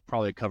 So I'll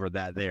probably cover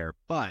that there.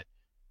 But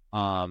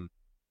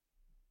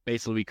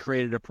basically, we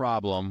created a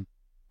problem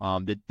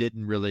that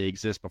didn't really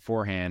exist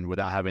beforehand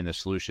without having the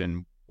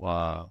solution,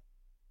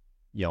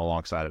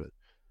 alongside of it.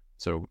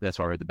 So that's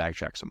why we had to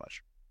backtrack so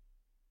much.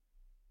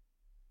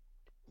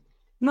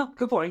 No,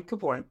 good point.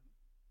 Good point.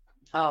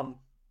 Nothing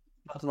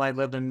like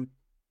lived in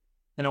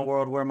a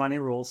world where money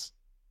rules,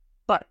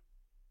 but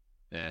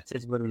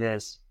it's what it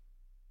is.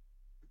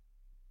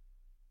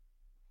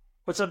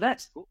 What's up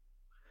next?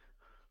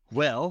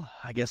 Well,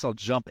 I guess I'll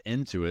jump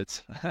into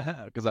it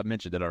because I've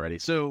mentioned it already.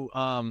 So,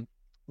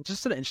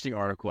 just an interesting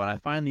article, and I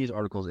find these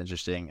articles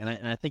interesting, and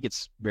I think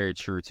it's very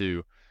true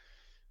too.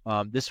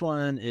 This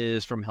one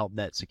is from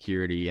HelpNet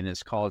Security, and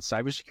it's called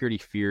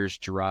 "Cybersecurity Fears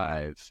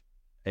Drive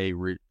a."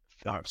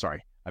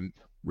 I'm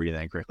reading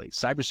that incorrectly.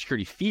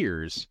 Cybersecurity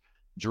fears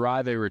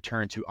drive a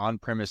return to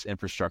on-premise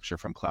infrastructure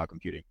from cloud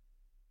computing.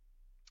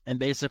 And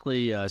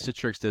basically,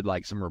 Citrix did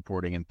like some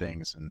reporting and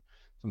things and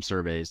some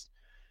surveys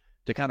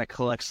to kind of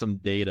collect some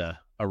data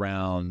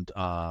around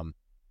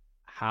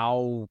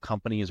how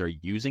companies are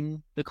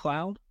using the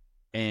cloud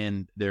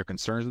and their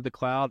concerns with the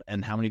cloud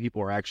and how many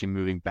people are actually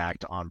moving back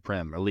to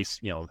on-prem, or at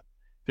least,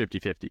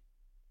 50-50.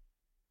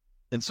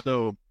 And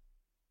so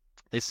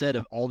they said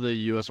of all the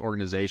U.S.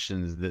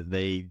 organizations that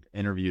they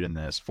interviewed in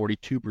this,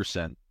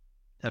 42%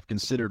 have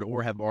considered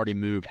or have already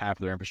moved half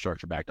of their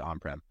infrastructure back to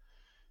on-prem.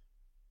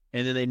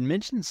 And then they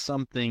mentioned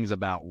some things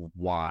about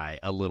why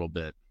a little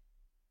bit.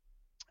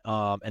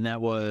 And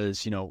that was,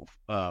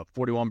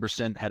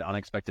 41% had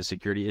unexpected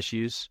security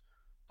issues.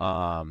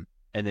 And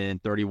then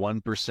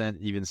 31%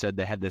 even said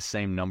they had the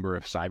same number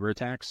of cyber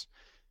attacks.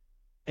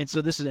 And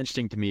so this is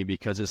interesting to me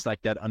because it's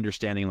like that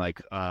understanding,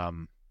 like,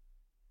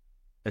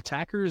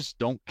 attackers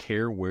don't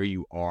care where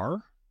you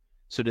are.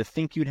 So to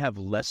think you'd have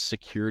less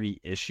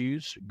security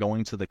issues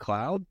going to the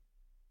cloud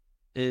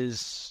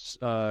is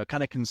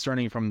kind of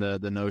concerning from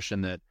the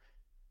notion that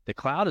the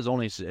cloud is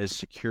only as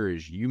secure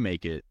as you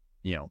make it,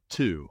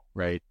 too,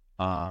 right?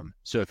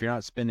 So if you're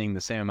not spending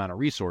the same amount of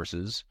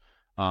resources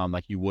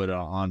like you would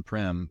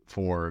on-prem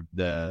for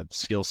the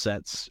skill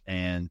sets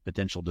and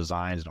potential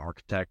designs and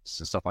architects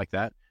and stuff like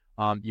that,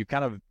 you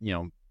kind of,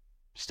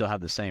 still have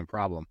the same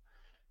problem.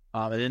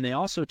 And then they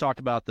also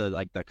talked about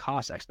the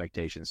cost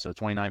expectations. So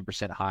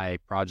 29% high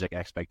project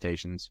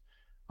expectations.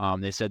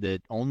 They said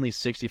that only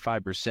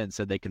 65%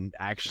 said they can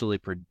actually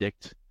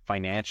predict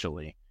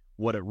financially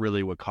what it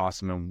really would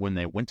cost them when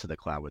they went to the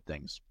cloud with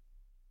things.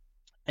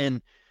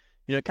 And,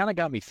 it kind of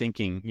got me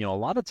thinking, a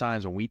lot of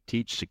times when we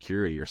teach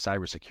security or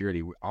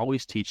cybersecurity, we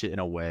always teach it in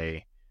a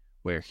way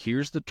where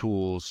here's the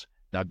tools,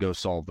 now go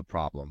solve the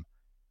problem.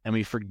 And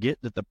we forget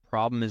that the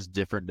problem is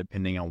different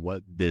depending on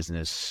what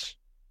business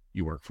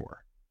you work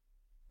for.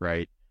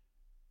 Right?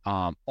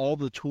 All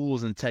the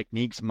tools and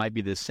techniques might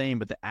be the same,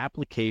 but the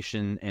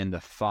application and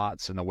the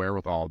thoughts and the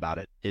wherewithal about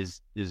it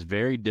is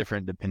very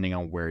different depending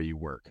on where you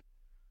work.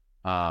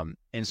 And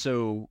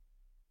so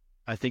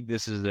I think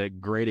this is a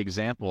great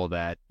example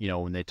that,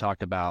 when they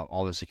talked about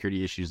all the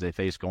security issues they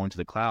face going to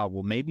the cloud,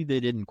 well, maybe they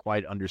didn't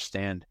quite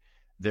understand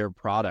their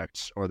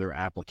products or their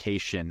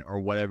application or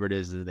whatever it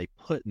is that they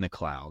put in the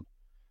cloud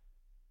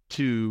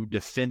to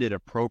defend it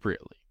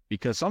appropriately.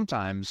 Because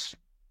sometimes,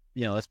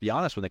 let's be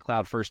honest, when the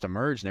cloud first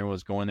emerged and everyone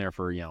was going there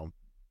for,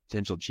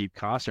 potential cheap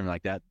costs or something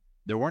like that,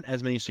 there weren't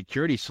as many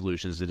security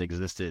solutions that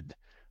existed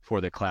for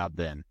the cloud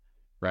then,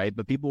 right?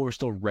 But people were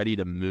still ready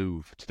to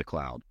move to the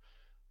cloud.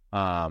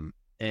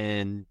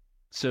 And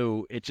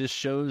so it just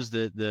shows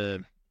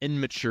the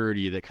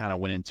immaturity that kind of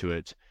went into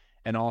it.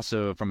 And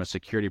also from a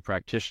security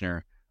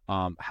practitioner,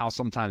 how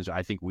sometimes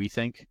I think we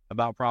think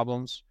about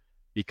problems,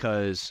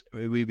 because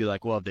we'd be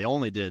like, well, if they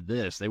only did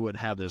this, they wouldn't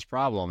have this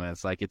problem. And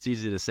it's like, it's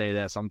easy to say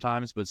that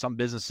sometimes, but some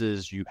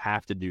businesses, you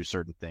have to do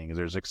certain things.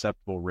 There's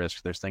acceptable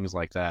risk. There's things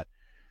like that.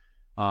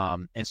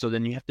 And so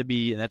then you have to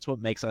be, and that's what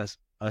makes us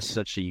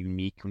such a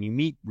unique, when you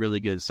meet really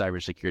good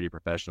cybersecurity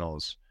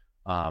professionals,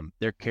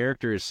 their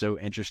character is so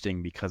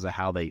interesting because of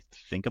how they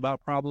think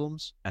about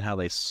problems and how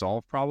they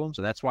solve problems.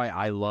 And that's why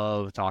I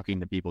love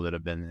talking to people that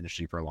have been in the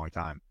industry for a long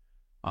time.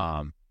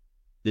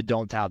 That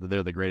don't tout that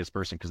they're the greatest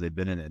person because they've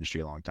been in the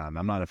industry a long time.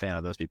 I'm not a fan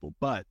of those people,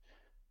 but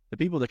the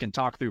people that can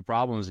talk through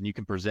problems and you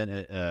can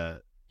present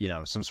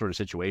some sort of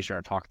situation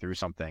or talk through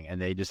something, and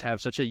they just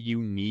have such a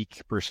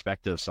unique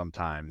perspective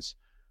sometimes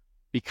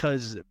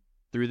because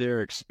through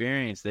their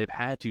experience, they've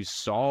had to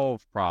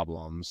solve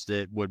problems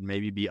that would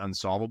maybe be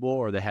unsolvable,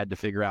 or they had to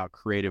figure out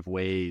creative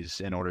ways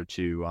in order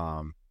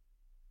to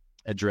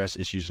address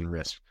issues and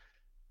risks.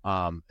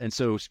 And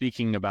so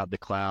speaking about the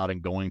cloud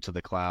and going to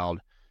the cloud,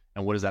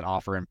 and what does that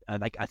offer?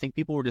 And I think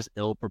people were just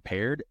ill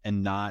prepared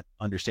and not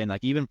understand,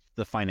 even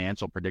the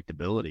financial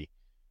predictability.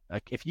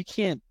 Like if you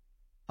can't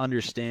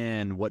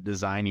understand what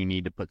design you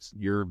need to put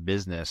your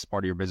business,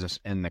 part of your business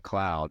in the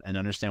cloud, and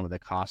understand what the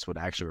cost would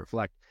actually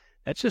reflect,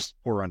 that's just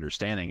poor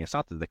understanding. It's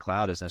not that the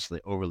cloud is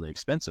necessarily overly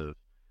expensive.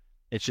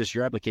 It's just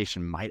your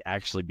application might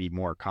actually be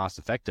more cost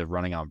effective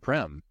running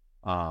on-prem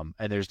And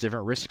there's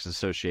different risks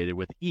associated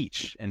with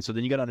each. And so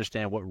then you got to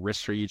understand, what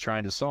risks are you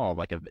trying to solve?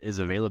 Like, is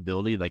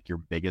availability like your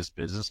biggest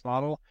business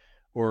model?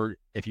 Or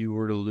if you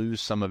were to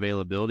lose some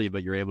availability,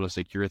 but you're able to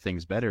secure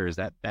things better, is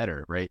that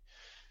better, right?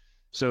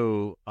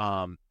 So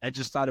I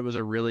just thought it was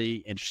a really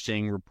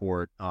interesting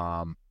report.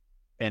 And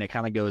it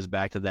kind of goes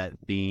back to that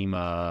theme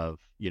of,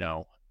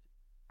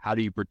 how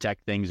do you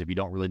protect things if you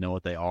don't really know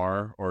what they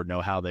are or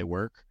know how they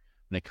work?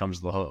 When it comes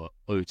to the whole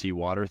OT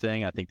water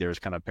thing, I think there's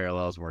kind of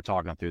parallels when we're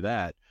talking through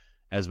that.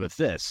 As with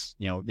this,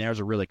 there's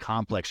a really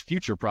complex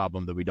future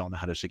problem that we don't know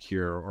how to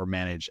secure or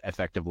manage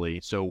effectively.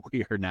 So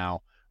we are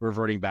now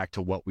reverting back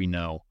to what we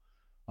know.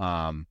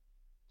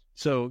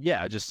 So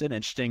yeah, just an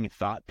interesting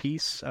thought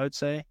piece, I would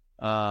say.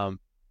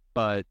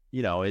 But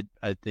it,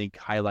 I think,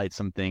 highlights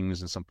some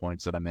things and some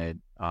points that I made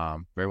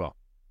very well.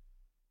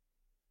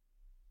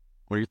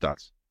 What are your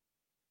thoughts?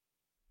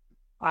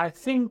 I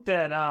think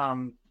that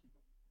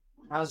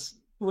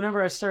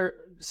whenever I start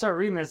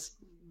reading this,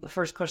 the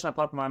first question that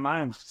popped in my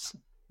mind was,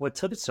 what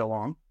took it so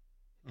long?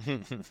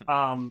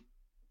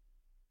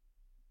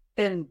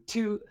 And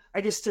to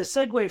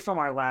segue from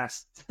our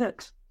last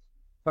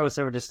post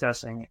that we're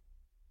discussing,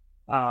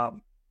 I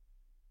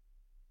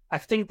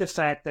think the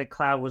fact that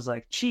cloud was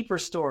like cheaper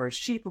storage,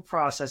 cheaper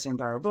processing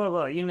power, blah,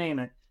 blah, you name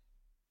it.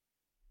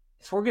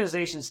 If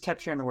organizations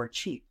kept hearing the word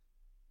cheap,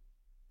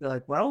 they're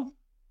like, well,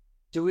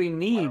 do we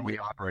need... Why are we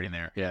operating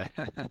there? Yeah.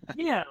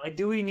 Yeah, like,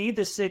 do we need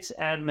the 6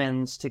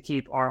 admins to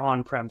keep our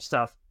on-prem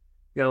stuff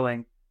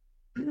going?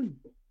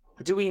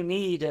 Do we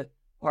need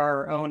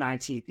our own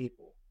IT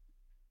people?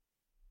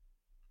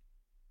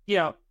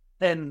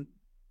 And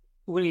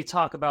when you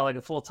talk about like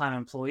a full-time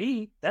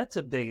employee, that's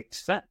a big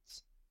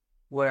expense.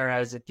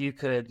 Whereas if you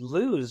could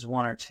lose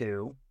 1 or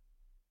 2,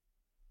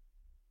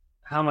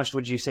 how much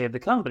would you save the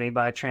company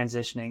by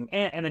transitioning?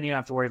 And then you don't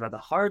have to worry about the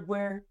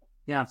hardware.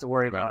 You don't have to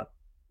worry about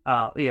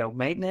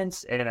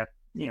maintenance and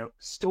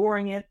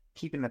storing it,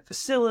 keeping the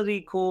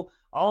facility cool.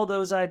 All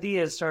those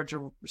ideas start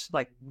to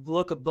like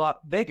look a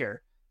lot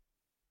bigger.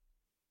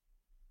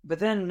 But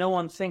then no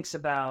one thinks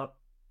about,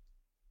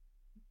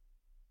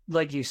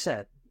 like you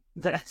said,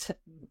 that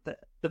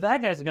the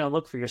bad guys are going to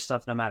look for your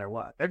stuff no matter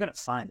what. They're going to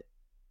find it.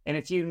 And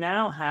if you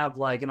now have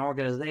like an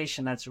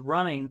organization that's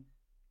running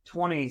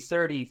 20,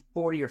 30,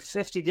 40, or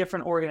 50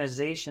 different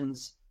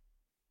organizations,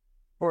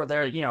 or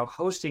they're,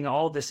 hosting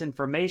all this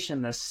information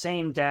in the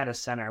same data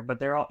center, but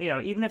they're all,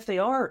 even if they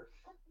are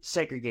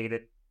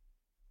segregated,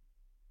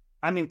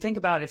 I mean, think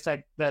about if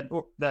that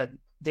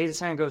data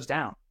center goes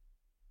down,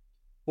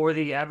 or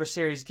the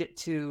adversaries get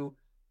to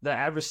the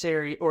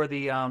adversary or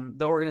the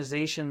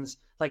organization's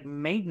like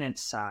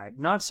maintenance side.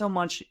 Not so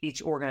much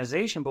each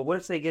organization, but what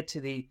if they get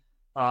to the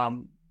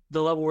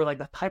level where like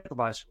the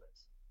hypervisor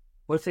is?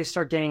 What if they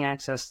start gaining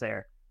access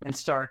there and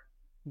start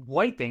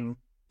wiping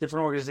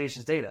different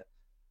organizations' data?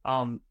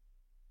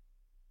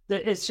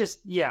 It's just,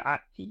 I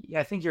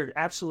think you're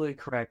absolutely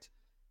correct.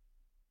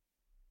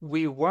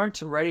 We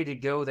weren't ready to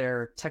go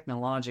there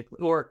technologically,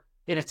 or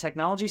in a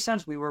technology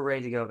sense, we were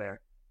ready to go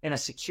there. In a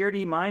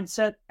security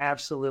mindset,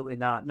 absolutely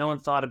not. No one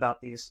thought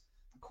about these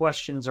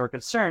questions or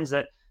concerns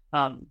that,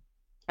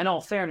 in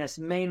all fairness,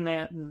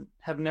 may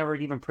have never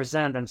even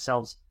presented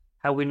themselves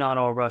had we not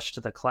all rushed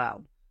to the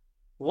cloud.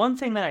 One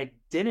thing that I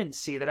didn't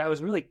see that I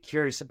was really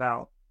curious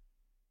about,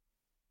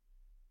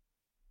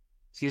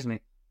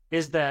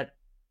 is that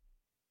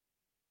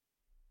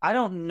I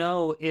don't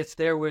know if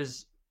there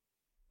was,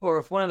 or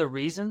if one of the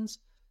reasons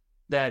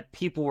that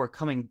people were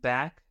coming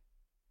back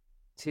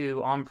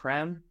to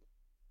on-prem,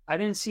 I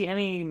didn't see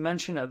any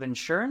mention of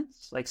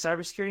insurance, like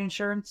cybersecurity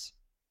insurance,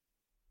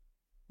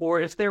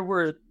 or if there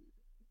were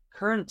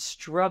current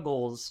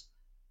struggles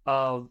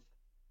of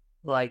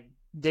like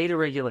data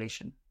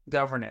regulation,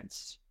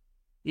 governance,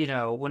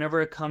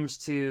 whenever it comes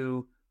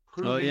to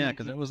Oh yeah,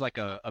 because it was like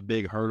a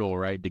big hurdle,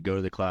 right, to go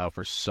to the cloud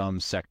for some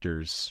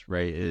sectors,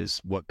 right?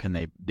 Is what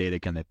data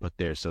can they put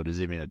there, so it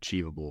is even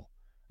achievable.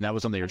 And that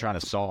was something you're trying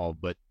to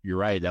solve, but you're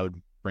right, that would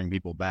bring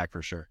people back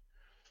for sure.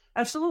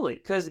 Absolutely,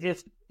 because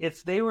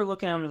if they were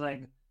looking at it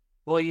like,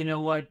 well, you know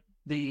what,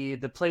 the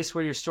place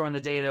where you're storing the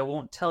data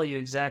won't tell you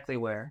exactly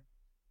where.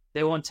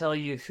 They won't tell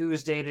you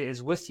whose data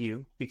is with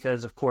you,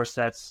 because of course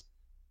that's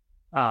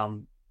first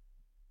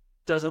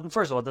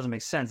of all, it doesn't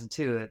make sense, and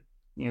two,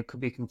 that could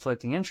be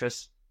conflicting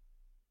interests.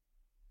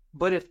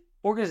 But if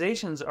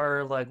organizations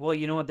are like, well,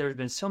 you know what, there's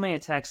been so many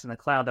attacks in the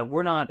cloud that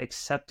we're not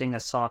accepting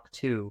a SOC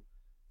 2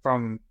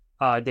 from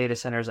data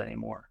centers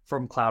anymore,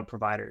 from cloud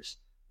providers.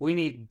 We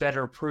need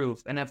better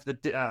proof. And if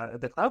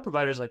the cloud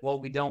provider is like,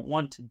 well, we don't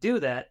want to do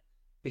that,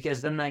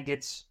 because then that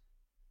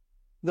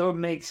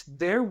makes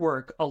their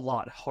work a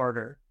lot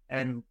harder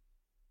and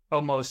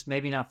almost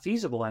maybe not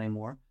feasible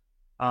anymore.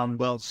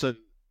 Well, so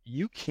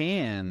you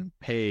can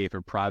pay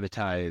for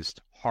privatized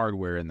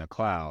hardware in the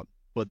cloud,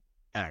 but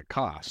at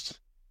cost.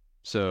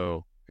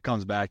 So it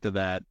comes back to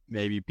that.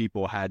 Maybe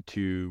people had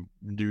to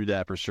do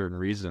that for certain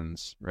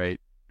reasons, right?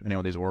 Depending on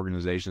what these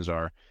organizations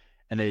are.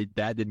 And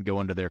that didn't go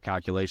into their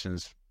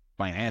calculations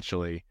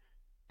financially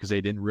because they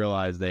didn't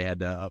realize they had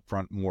to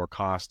upfront more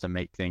cost to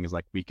make things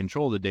like we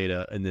control the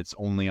data and it's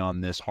only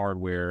on this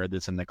hardware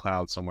that's in the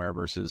cloud somewhere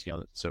versus,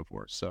 so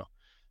forth. So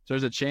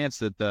there's a chance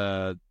that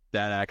that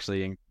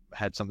actually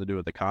had something to do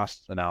with the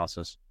cost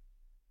analysis.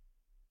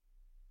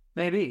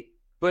 Maybe,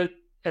 but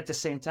at the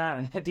same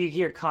time, if you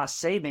hear cost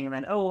saving and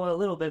then, a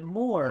little bit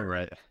more,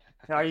 right?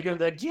 Are you going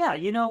to be like, yeah,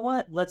 you know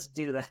what? Let's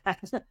do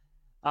that.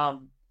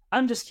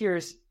 I'm just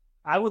curious.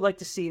 I would like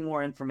to see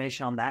more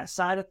information on that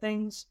side of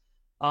things.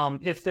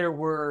 If there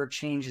were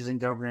changes in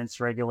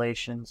governance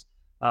regulations,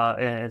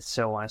 and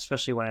so on,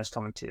 especially when it's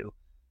coming to,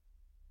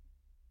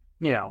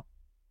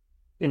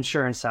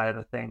 insurance side of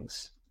the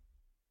things.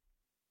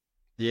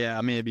 Yeah,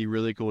 I mean, it'd be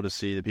really cool to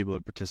see the people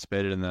that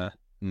participated in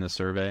the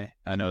survey.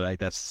 I know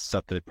that's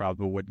stuff that they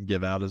probably wouldn't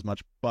give out as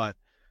much, but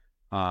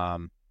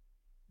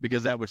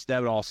because that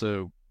would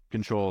also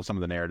control some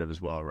of the narrative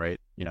as well, right?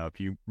 If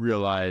you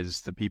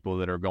realize the people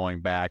that are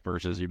going back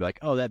versus you'd be like,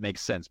 oh, that makes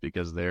sense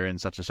because they're in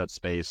such and such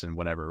space and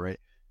whatever, right?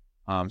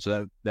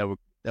 So that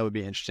would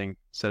be an interesting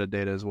set of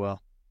data as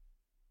well.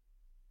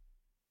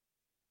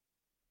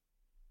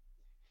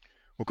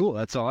 Well, cool.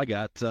 That's all I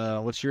got.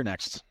 What's your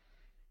next?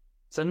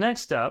 So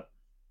next up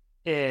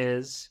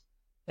is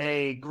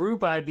a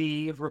Group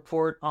IB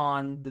report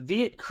on the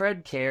Viet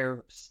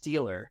Credcare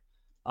stealer,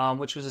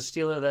 which was a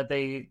stealer that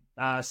they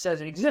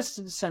says it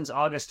existed since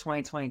August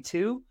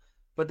 2022,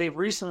 but they've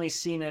recently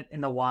seen it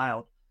in the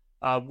wild.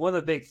 One of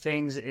the big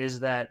things is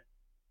that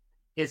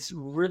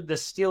the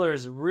stealer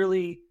is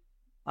really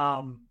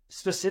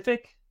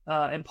specific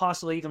and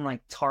possibly even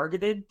like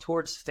targeted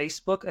towards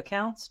Facebook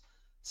accounts,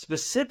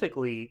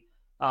 specifically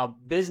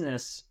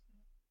business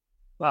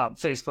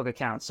Facebook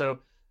accounts. So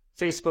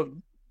Facebook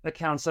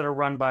accounts that are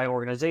run by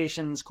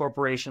organizations,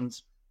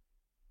 corporations,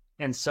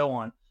 and so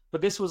on.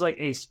 But this was like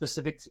a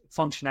specific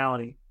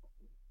functionality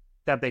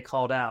that they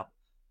called out.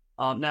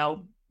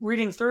 Now,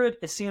 reading through it,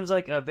 it seems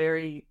like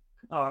seems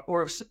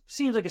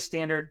like a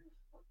standard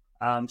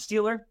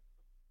stealer,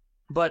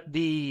 but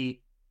the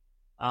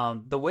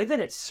way that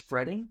it's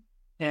spreading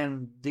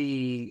and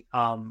the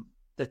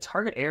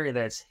target area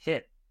that it's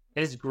hit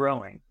is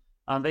growing.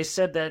 They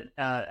said that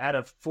out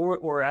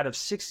of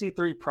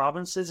 63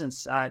 provinces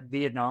inside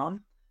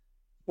Vietnam,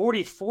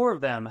 44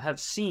 of them have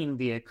seen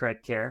Viet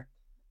Credcare.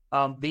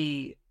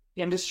 The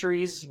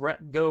industries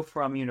go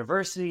from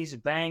universities,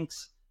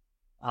 banks,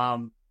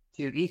 to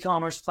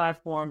e-commerce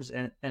platforms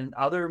and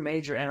other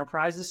major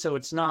enterprises. So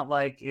it's not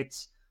like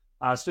it's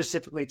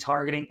specifically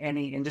targeting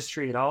any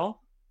industry at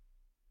all.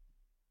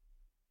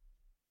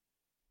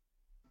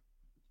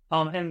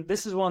 And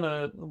this is one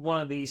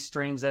of these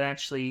streams that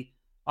actually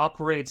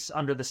operates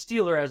under the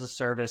Stealer as a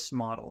Service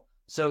model.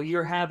 So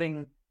you're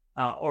having,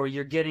 you're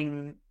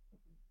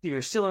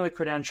stealing the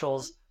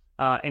credentials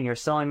and you're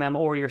selling them,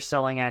 or you're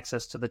selling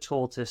access to the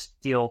tool to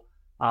steal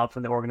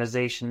from the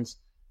organizations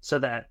so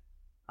that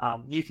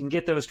you can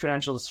get those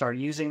credentials to start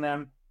using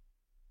them.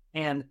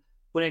 And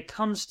when it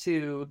comes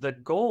to the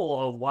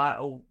goal of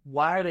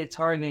why are they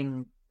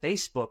targeting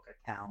Facebook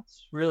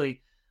accounts,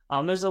 really,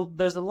 there's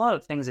a lot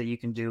of things that you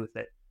can do with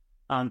it.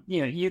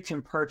 You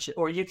can purchase,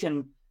 or you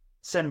can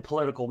send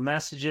political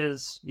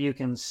messages. You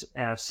can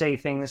say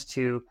things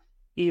to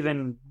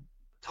even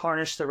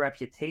tarnish the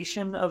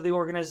reputation of the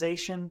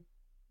organization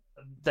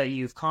that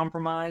you've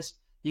compromised.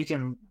 You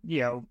can,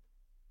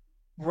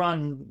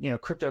 run,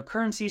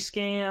 cryptocurrency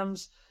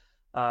scams,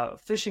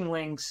 phishing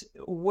links,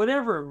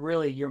 whatever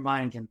really your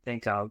mind can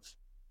think of.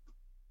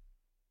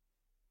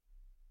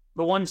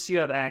 But once you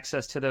have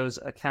access to those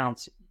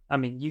accounts, I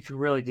mean, you can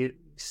really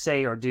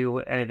say or do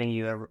anything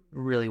you ever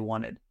really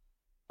wanted.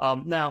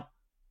 Now,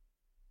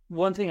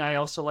 one thing I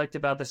also liked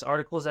about this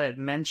article is that it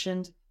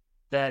mentioned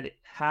that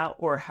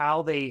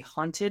how they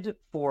hunted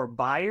for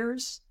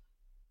buyers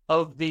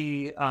of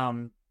where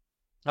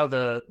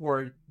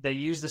they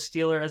use the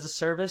Stealer as a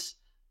service.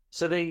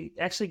 So they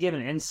actually gave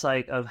an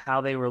insight of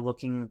how they were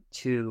looking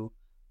to,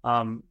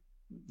 the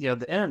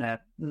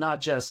internet, not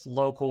just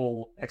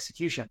local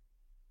execution.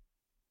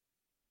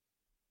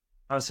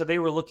 So they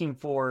were looking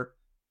for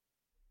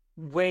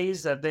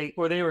ways that they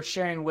were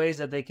sharing ways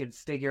that they could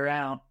figure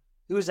out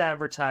who's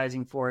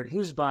advertising for it,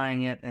 who's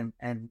buying it,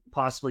 and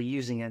possibly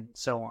using it, and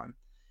so on.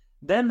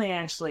 Then they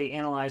actually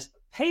analyzed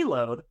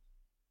payload,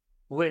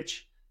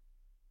 which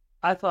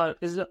I thought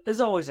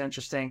is always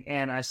interesting,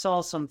 and I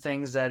saw some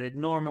things that it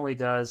normally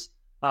does,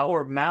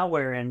 or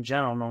malware in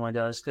general normally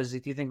does, because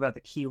if you think about the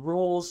key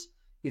rules,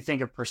 you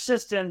think of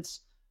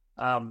persistence,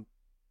 and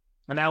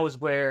that was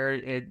where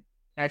it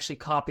actually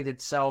copied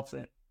itself,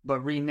 but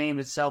renamed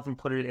itself and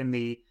put it in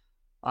the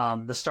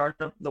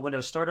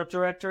Windows startup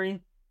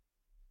directory.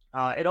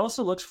 It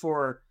also looks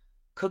for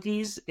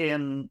cookies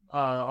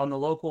on the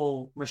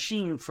local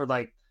machine for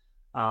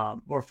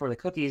or for the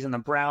cookies in the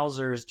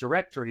browser's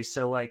directory.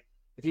 So like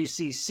if you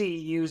see C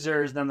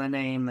users, then the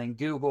name, then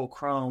Google,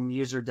 Chrome,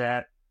 user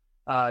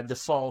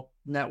default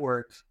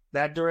network,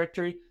 that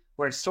directory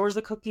where it stores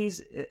the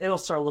cookies, it'll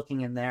start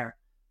looking in there.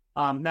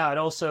 Now it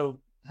also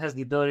has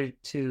the ability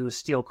to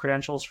steal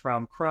credentials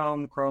from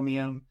Chrome,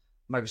 Chromium,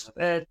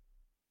 Microsoft Edge.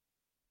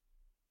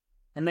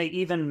 And they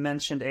even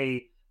mentioned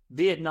a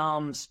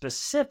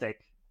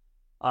Vietnam-specific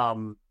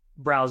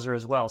browser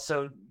as well.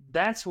 So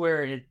that's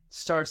where it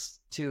starts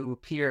to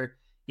appear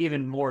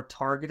even more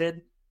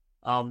targeted.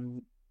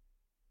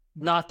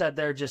 Not that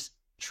they're just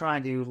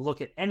trying to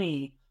look at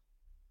any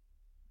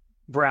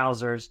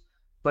browsers,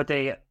 but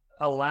they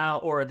allow,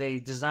 or they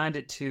designed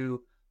it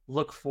to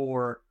look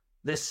for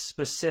this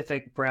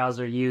specific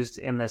browser used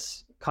in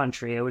this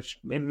country, which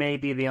it may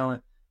be the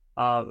only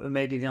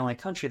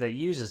country that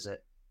uses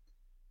it.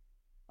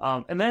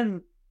 And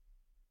then,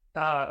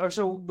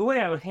 so the way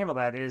I would handle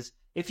that is,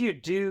 if you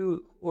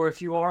do, or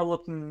if you are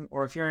looking,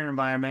 or if you're in an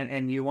environment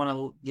and you want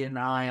to get an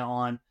eye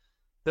on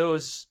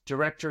those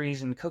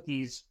directories and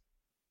cookies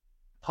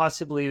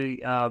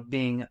possibly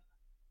being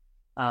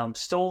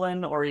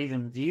stolen or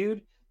even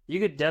viewed, you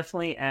could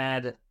definitely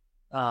add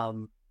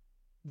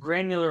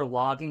granular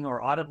logging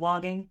or audit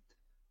logging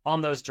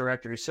on those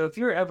directories. So if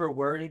you're ever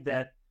worried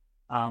that,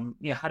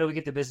 how do we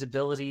get the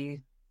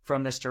visibility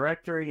from this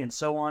directory and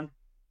so on,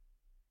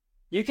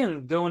 you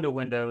can go into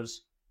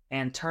Windows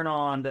and turn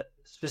on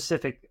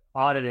specific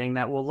auditing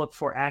that will look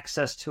for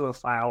access to a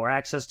file or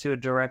access to a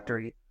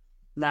directory.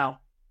 Now,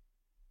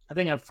 I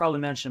think I've probably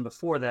mentioned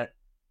before that,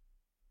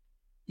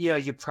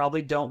 you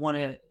probably don't want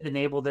to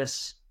enable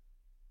this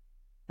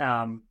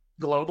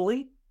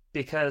globally,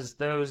 because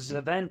those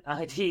event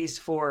IDs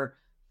for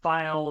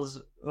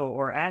files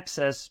or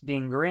access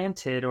being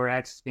granted or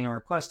access being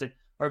requested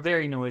are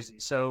very noisy.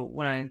 So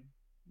when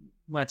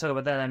I talk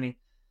about that, I mean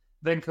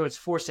event code's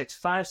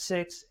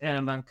 4656 and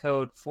event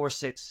code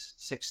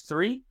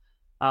 4663.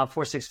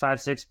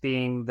 4656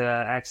 being the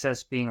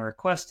access being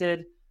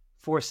requested.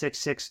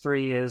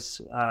 4663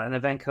 is an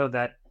event code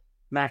that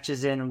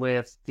matches in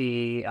with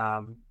the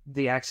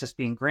access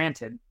being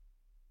granted.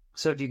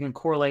 So if you can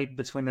correlate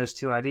between those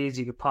two IDs,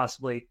 you could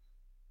possibly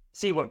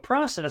see what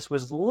process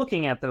was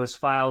looking at those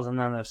files and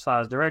then those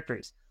files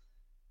directories.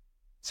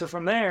 So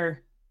from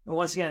there,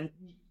 once again,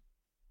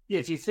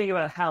 if you think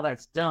about how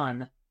that's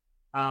done,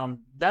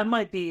 that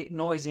might be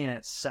noisy in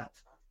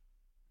itself.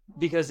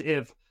 Because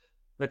if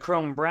the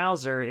Chrome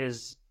browser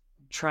is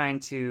trying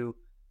to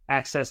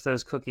access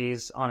those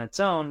cookies on its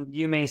own,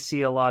 you may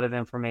see a lot of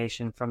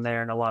information from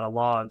there and a lot of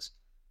logs.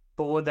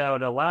 But what that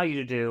would allow you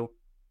to do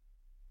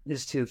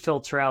is to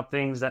filter out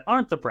things that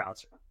aren't the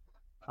browser.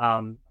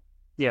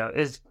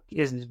 Is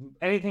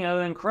anything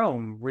other than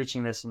Chrome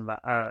reaching this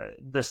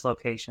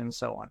location and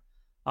so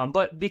on.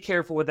 But be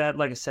careful with that.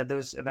 Like I said,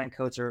 those event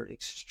codes are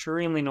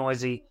extremely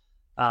noisy.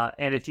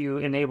 And if you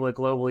enable it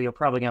globally, you're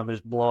probably going to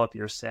just blow up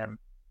your SIM.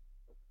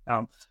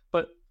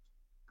 But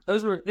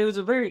it was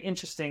a very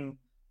interesting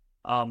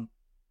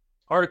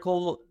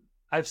article.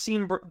 I've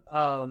seen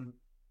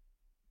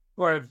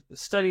or I've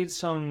studied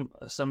some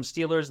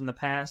Steelers in the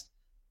past,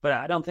 but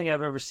I don't think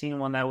I've ever seen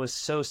one that was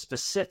so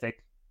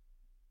specific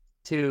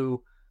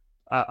to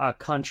a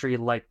country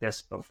like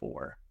this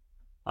before.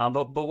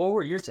 But what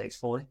were your takes,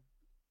 Foley?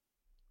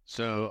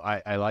 So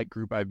I like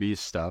Group IB's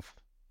stuff.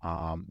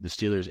 The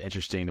Steelers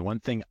interesting. The one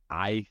thing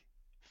I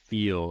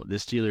feel,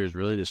 this Steeler is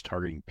really just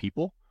targeting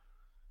people,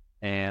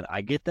 and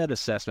I get that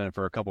assessment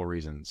for a couple of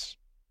reasons.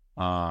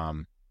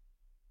 One,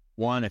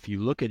 if you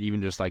look at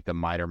even just like the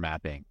MITRE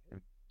mapping,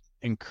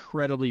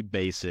 incredibly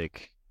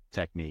basic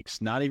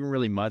techniques, not even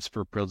really much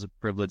for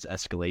privilege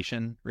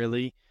escalation,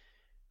 really.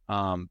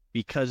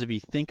 Because if you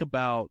think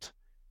about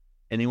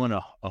anyone,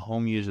 a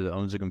home user that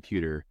owns a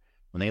computer,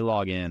 when they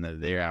log in,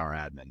 they're our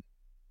admin.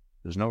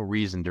 There's no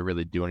reason to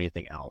really do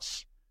anything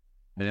else.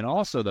 And then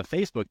also the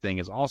Facebook thing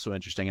is also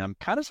interesting. I'm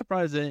kind of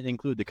surprised they didn't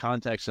include the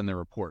context in the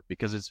report,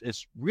 because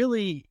it's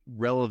really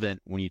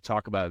relevant when you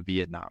talk about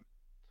Vietnam.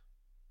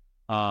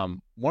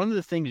 One of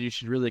the things you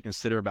should really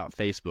consider about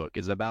Facebook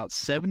is about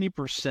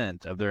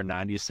 70% of their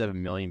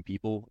 97 million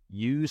people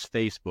use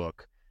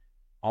Facebook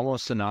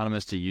almost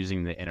synonymous to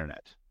using the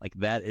internet. Like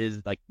that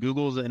is like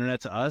Google's the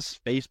internet to us,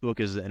 Facebook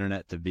is the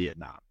internet to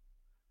Vietnam.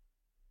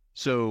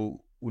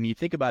 So when you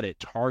think about it,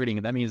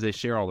 targeting, that means they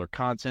share all their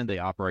content, they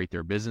operate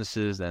their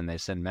businesses, and they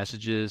send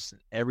messages,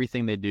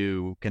 everything they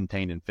do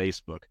contained in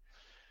Facebook.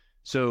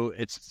 So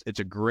it's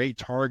a great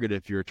target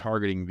if you're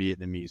targeting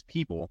Vietnamese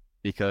people,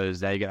 because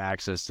they get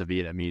access to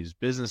Vietnamese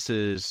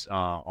businesses,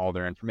 all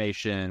their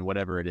information,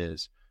 whatever it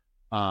is.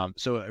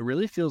 So it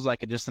really feels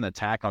like just an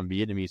attack on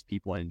Vietnamese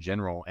people in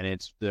general, and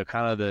it's the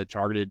kind of the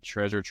targeted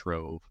treasure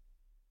trove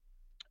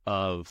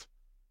of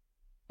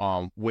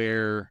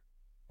where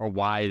or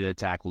why the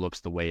attack looks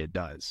the way it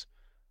does.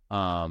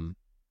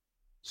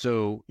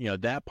 So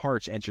that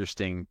part's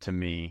interesting to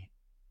me,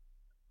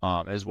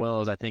 as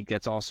well as I think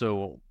that's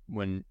also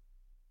when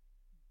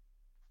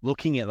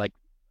looking at like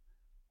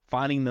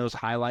finding those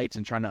highlights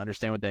and trying to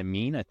understand what they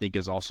mean, I think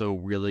is also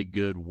really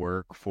good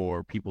work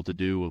for people to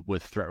do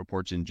with threat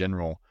reports in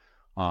general.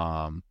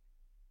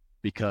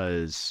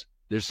 Because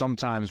there's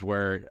sometimes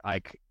where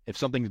like, if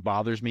something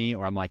bothers me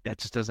or I'm like, that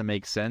just doesn't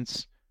make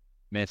sense,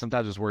 man,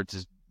 sometimes it's worth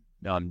just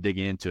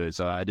digging into it.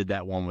 So I did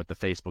that one with the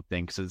Facebook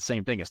thing, because it's the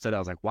same thing. Instead, I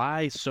was like,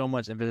 why so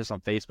much emphasis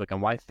on Facebook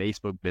and why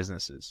Facebook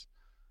businesses?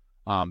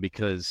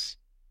 Because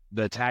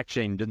the attack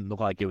chain didn't look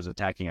like it was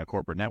attacking a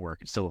corporate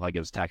network. It still looked like it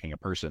was attacking a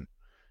person.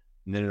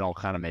 And then it all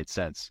kind of made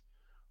sense.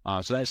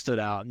 So that stood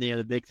out. And,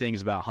 the big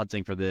things about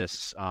hunting for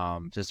this,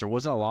 just there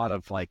wasn't a lot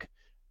of like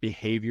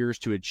behaviors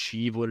to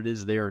achieve what it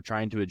is they are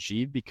trying to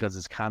achieve, because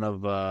it's kind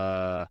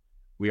of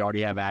we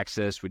already have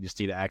access. We just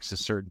need to access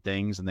certain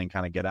things and then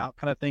kind of get out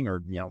kind of thing,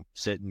 or,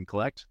 sit and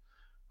collect.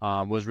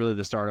 Was really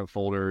the startup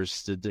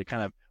folders to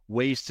kind of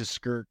ways to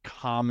skirt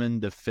common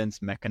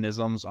defense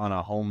mechanisms on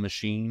a home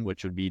machine,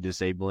 which would be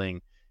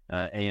disabling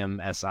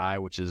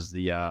AMSI, which is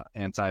the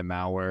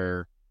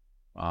anti-malware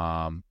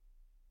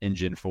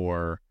engine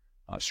for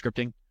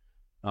scripting,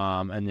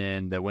 and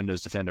then the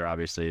Windows Defender.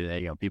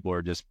 Obviously, people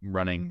are just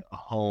running a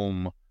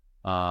home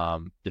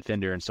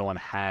Defender, and someone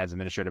has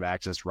administrative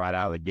access right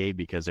out of the gate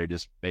because they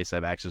just basically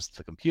have access to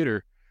the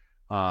computer.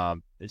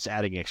 It's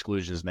adding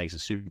exclusions makes it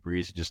super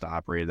easy just to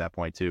operate at that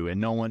point too.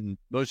 And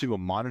most people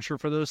monitor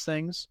for those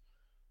things.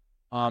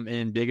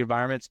 In big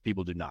environments,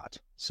 people do not.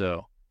 So I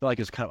feel like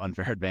it's kind of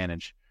unfair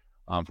advantage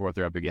for what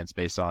they're up against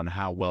based on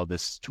how well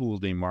this tool is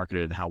being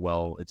marketed and how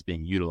well it's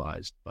being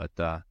utilized. But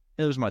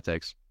those are my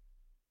takes.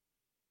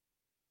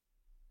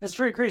 It's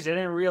pretty crazy. I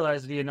didn't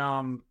realize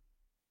Vietnam.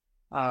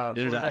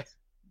 That's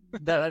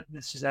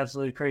just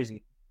absolutely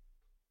crazy.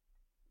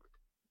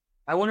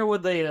 I wonder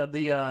what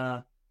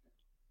the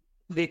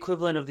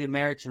equivalent of the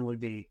American would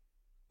be.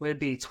 Would it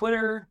be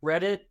Twitter,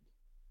 Reddit?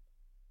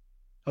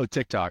 Oh,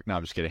 TikTok. No,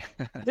 I'm just kidding.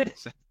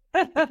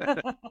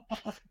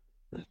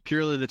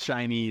 Purely the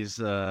Chinese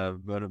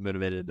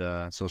motivated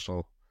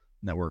social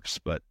networks.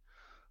 But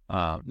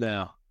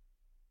no.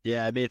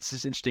 Yeah, I mean, it's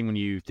just interesting when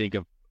you think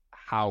of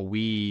how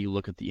we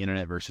look at the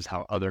internet versus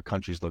how other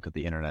countries look at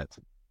the internet,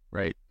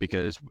 right?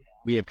 Because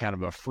we have kind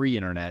of a free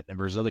internet, and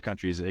versus other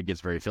countries, it gets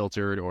very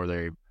filtered, or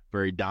they're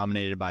very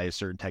dominated by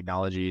certain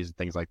technologies and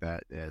things like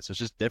that. Yeah, so it's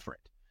just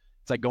different.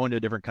 It's like going to a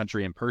different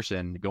country in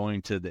person.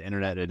 Going to the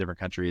internet in a different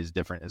country is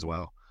different as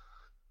well.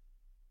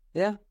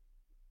 Yeah.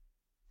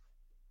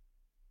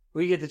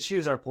 We get to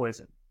choose our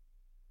poison.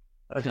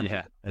 Okay.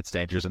 Yeah, it's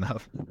dangerous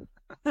enough.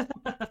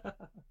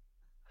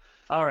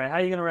 All right, how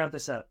are you going to wrap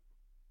this up?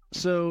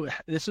 So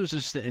this was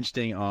just an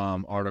interesting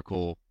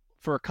article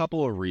for a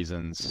couple of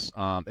reasons.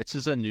 It's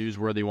just a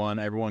newsworthy one.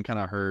 Everyone kind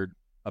of heard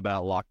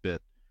about Lockbit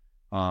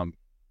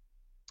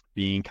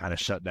being kind of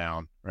shut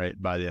down, right,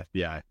 by the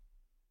FBI.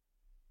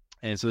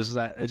 And so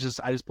I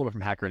just pulled it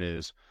from Hacker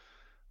News.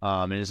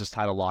 And it's just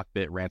titled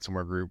Lockbit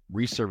Ransomware Group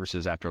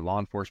Resurfaces After Law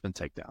Enforcement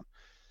Takedown.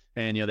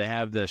 And, they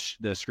have the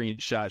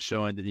screenshot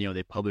showing that,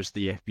 they published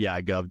the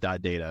FBI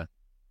gov.data,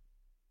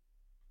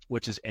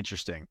 which is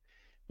interesting.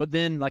 But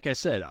then, like I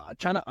said,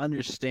 trying to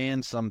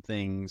understand some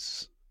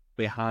things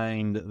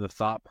behind the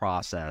thought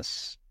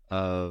process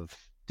of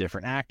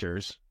different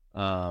actors,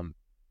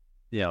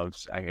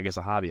 it's, I guess,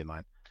 a hobby of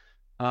mine.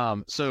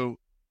 So,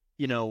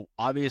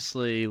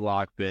 obviously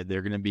Lockbit,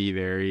 they're going to be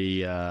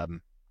very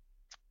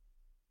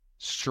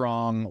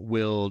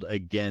strong-willed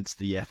against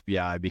the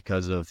FBI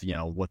because of,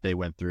 what they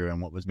went through and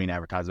what was being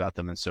advertised about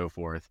them and so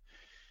forth.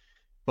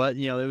 But,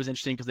 it was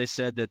interesting because they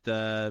said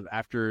that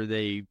after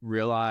they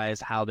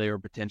realized how they were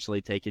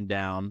potentially taken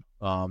down,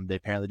 they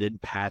apparently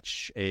didn't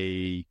patch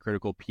a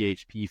critical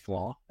PHP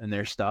flaw in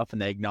their stuff,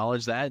 and they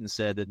acknowledged that and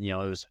said that, it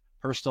was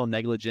personal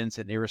negligence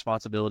and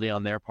irresponsibility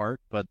on their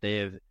part, but they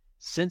have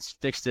since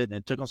fixed it, and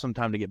it took them some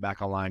time to get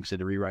back online because they had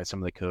to rewrite some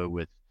of the code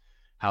with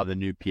how the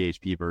new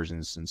PHP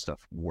versions and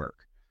stuff work.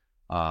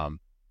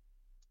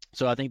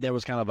 So I think that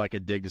was kind of like a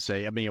dig to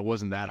say, I mean, it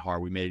wasn't that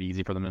hard. We made it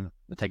easy for them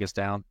to take us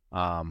down.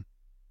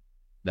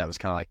 That was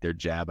kind of like their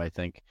jab, I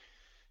think.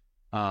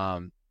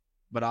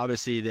 But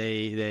obviously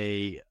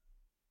they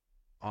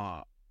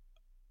now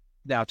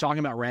talking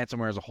about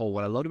ransomware as a whole,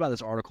 what I loved about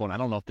this article, and I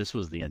don't know if this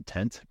was the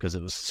intent because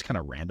it was kind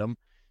of random,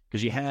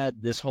 because you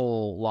had this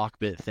whole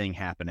Lockbit thing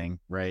happening,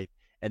 right?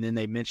 And then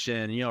they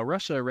mentioned,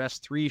 Russia arrests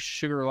 3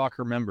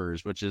 SugarLocker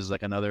members, which is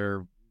like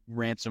another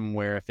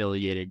ransomware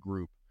affiliated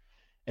group.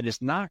 And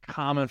it's not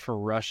common for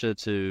Russia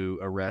to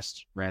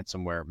arrest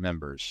ransomware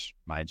members,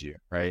 mind you,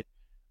 right?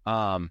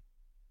 But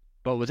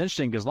what's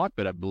interesting, because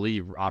Lockbit, I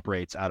believe,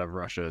 operates out of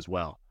Russia as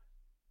well.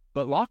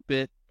 But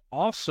Lockbit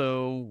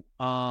also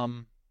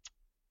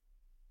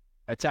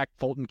attacked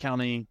Fulton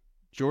County,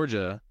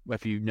 Georgia,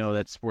 if you know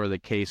that's where the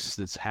case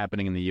that's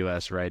happening in the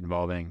U.S., right,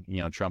 involving,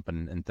 Trump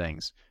and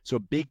things. So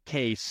a big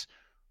case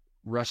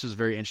Russia's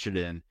very interested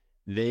in.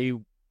 They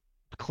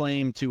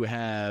claim to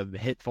have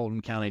hit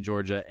Fulton County,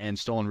 Georgia, and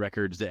stolen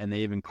records, and they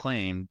even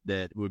claimed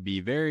that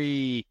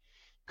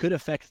could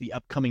affect the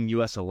upcoming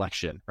U.S.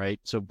 election, right?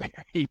 So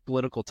very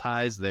political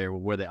ties there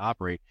where they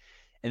operate.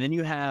 And then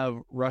you have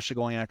Russia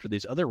going after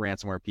these other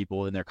ransomware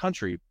people in their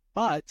country,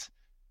 but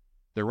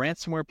the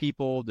ransomware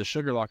people, the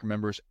SugarLocker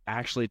members,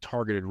 actually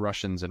targeted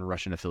Russians and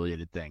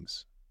Russian-affiliated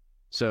things.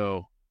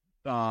 So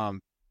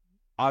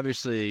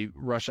obviously,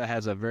 Russia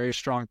has a very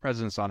strong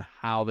presence on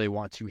how they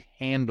want to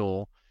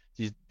handle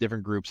these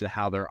different groups and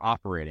how they're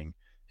operating.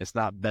 It's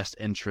not best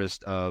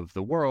interest of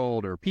the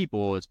world or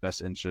people, it's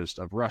best interest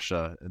of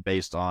Russia,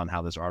 based on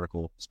how this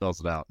article spells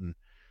it out,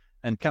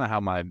 and kind of how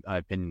my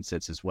opinion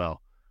sits as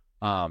well.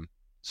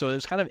 So it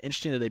was kind of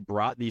interesting that they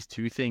brought these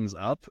two things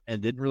up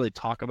and didn't really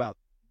talk about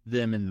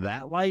them in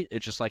that light.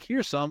 It's just like,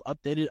 here's some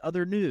updated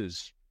other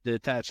news to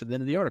attach to the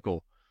end of the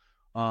article.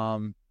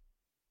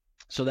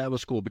 So that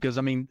was cool because,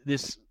 I mean,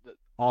 this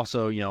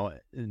also,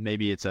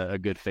 maybe it's a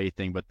good faith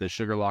thing, but the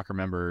Sugar Locker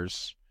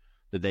members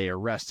that they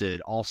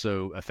arrested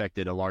also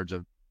affected a large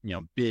of,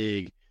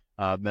 big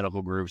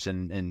medical groups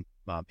and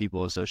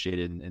people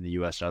associated in the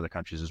U.S. and other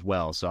countries as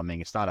well. So, I mean,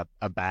 it's not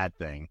a bad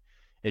thing.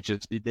 It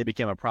just, they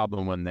became a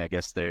problem when I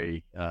guess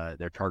their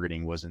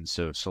targeting wasn't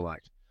so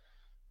select.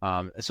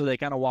 So they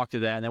kind of walked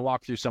through that, and they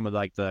walked through some of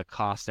like the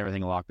costs and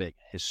everything Lockbit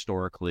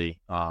historically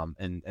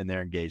and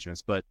their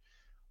engagements. But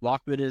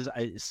Lockbit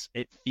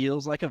it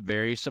feels like a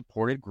very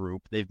supported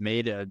group. They've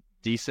made a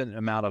decent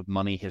amount of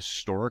money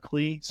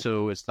historically,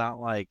 so it's not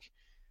like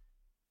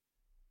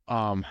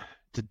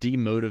to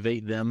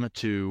demotivate them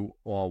to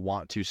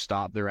want to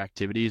stop their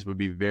activities would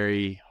be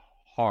very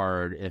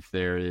hard if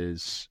there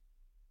is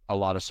a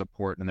lot of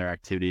support in their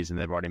activities and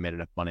they've already made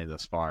enough money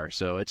thus far.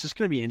 So it's just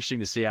going to be interesting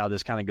to see how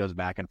this kind of goes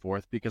back and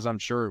forth, because I'm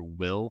sure it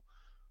will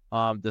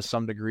to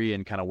some degree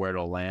and kind of where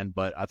it'll land.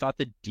 But I thought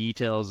the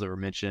details that were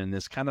mentioned in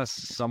this kind of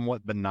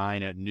somewhat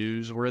benign and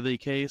newsworthy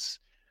case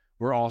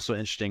were also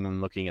interesting when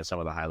looking at some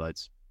of the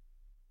highlights.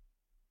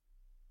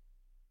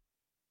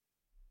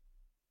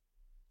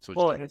 So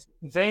well,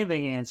 if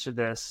anything answered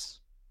this,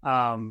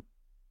 or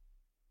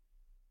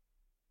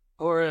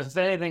if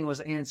anything was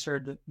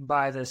answered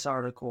by this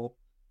article,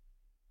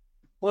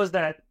 was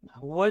that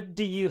what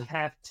do you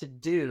have to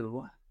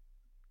do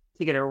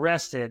to get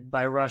arrested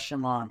by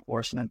Russian law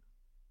enforcement?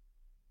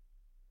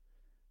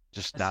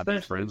 Just not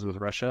be friends with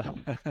Russia?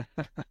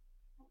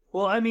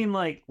 Well, I mean,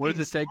 like... What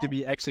does it take to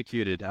be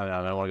executed?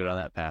 I don't want to go down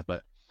that path,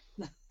 but...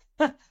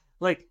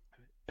 like,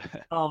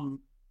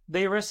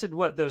 they arrested,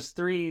 those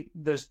three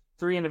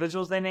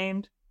individuals they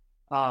named?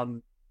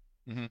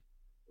 Mm-hmm.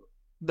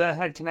 That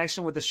had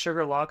connection with the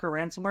Sugar Locker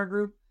ransomware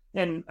group.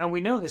 And we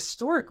know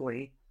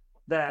historically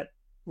that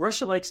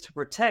Russia likes to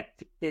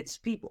protect its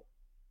people.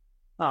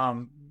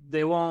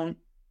 They won't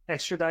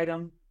extradite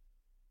them.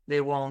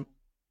 They won't,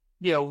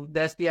 the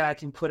FBI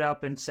can put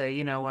up and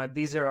say,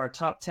 these are our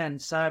top 10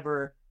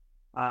 cyber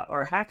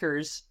or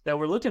hackers that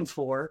we're looking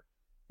for.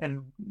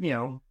 And,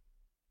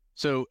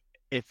 So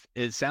if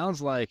it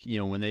sounds like,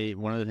 one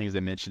of the things they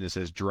mentioned, it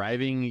says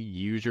driving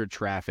user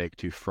traffic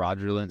to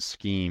fraudulent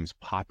schemes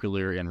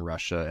popular in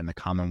Russia and the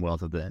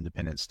Commonwealth of the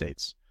Independent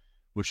States,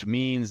 which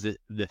means that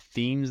the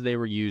themes they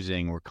were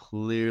using were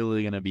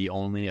clearly going to be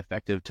only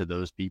effective to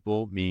those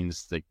people,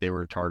 means that they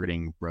were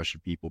targeting Russian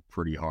people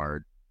pretty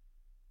hard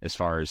as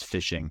far as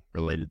phishing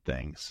related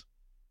things.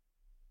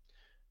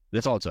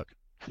 That's all it took.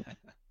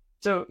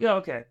 So, yeah,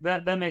 okay.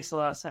 That makes a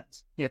lot of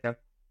sense.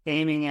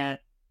 Aiming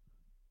at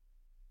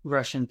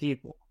Russian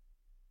people.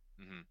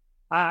 Mm-hmm.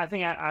 I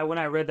think when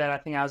I read that, I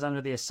think I was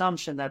under the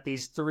assumption that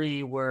these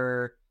three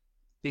were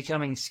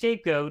becoming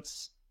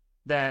scapegoats,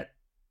 that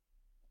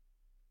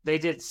they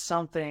did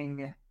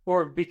something,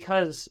 or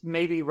because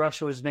maybe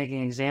Russia was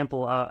making an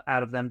example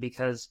out of them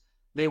because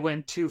they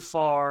went too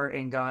far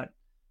and got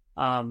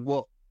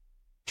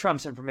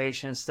Trump's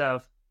information and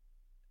stuff.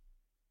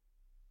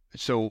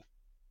 So,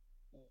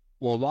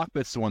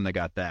 Lockbit's the one that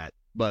got that.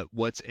 But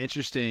what's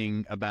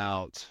interesting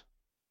about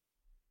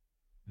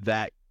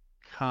that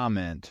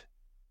comment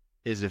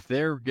is if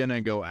they're going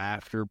to go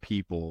after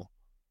people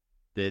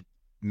that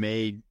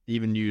may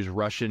even use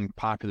Russian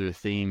popular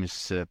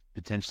themes to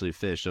potentially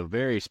fish, so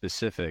very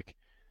specific,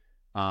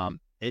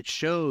 it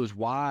shows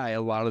why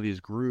a lot of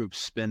these groups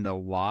spend a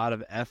lot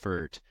of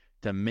effort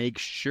to make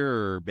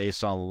sure,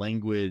 based on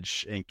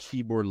language and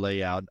keyboard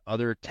layout,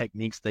 other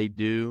techniques they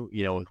do,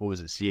 what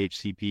was it,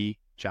 CHCP,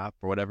 CHOP,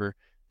 or whatever,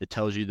 that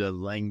tells you the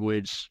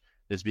language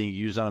that's being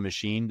used on a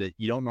machine, that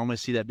you don't normally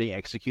see that being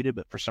executed,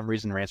 but for some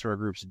reason ransomware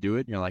groups do it.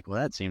 And you're like, well,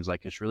 that seems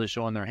like it's really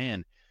showing their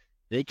hand.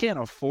 They can't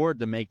afford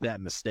to make that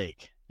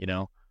mistake,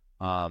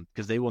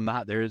 because they will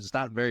not. It's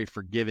not very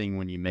forgiving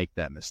when you make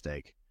that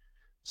mistake.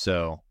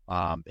 So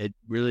it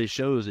really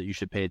shows that you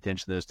should pay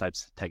attention to those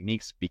types of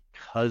techniques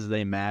because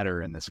they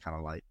matter in this kind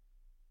of light.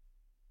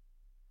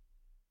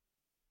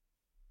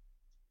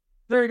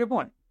 Very good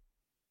point.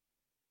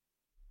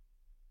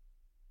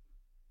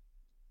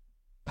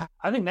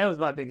 I think that was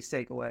my biggest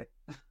takeaway,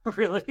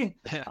 really.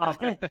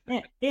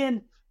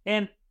 And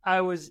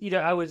I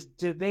was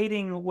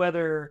debating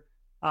whether,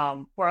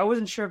 or I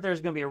wasn't sure if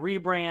there's going to be a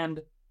rebrand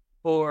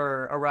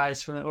or a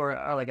rise from, or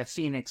like a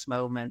Phoenix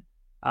moment.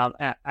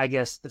 I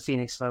guess the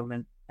Phoenix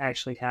moment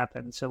actually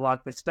happened. So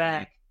Lockbit's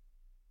back.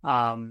 They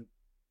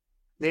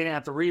didn't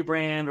have to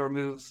rebrand or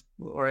move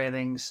or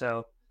anything.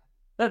 So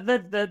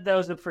that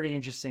was a pretty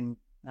interesting,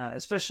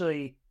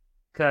 especially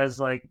because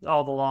like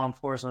all the law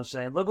enforcement was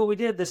saying, "Look what we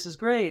did. This is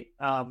great."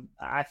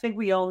 I think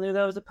we all knew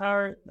that was a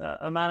power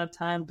amount of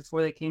time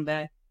before they came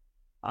back.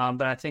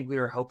 But I think we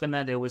were hoping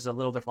that it was a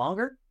little bit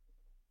longer.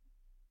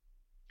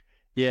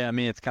 Yeah, I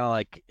mean, it's kind of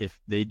like if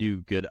they do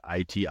good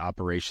IT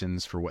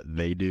operations for what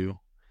they do,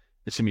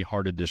 it's going to be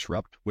hard to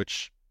disrupt,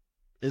 which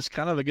it's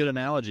kind of a good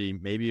analogy.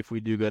 Maybe if we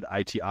do good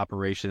IT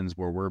operations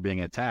where we're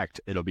being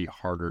attacked, it'll be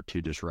harder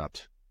to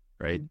disrupt,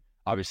 right?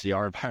 Obviously,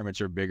 our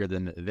environments are bigger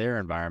than their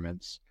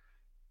environments,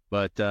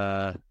 but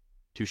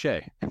touche,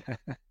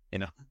 you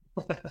know.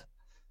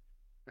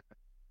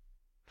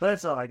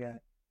 That's all I got.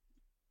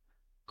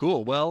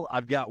 Cool. Well,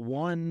 I've got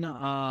one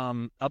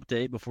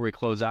update before we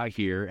close out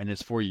here, and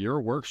it's for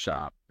your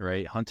workshop,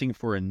 right? Hunting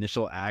for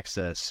Initial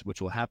Access,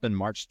 which will happen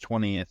March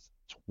 20th,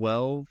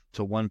 12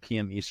 to 1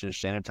 p.m. Eastern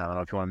Standard Time. I don't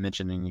know if you want to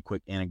mention any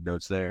quick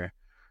anecdotes there.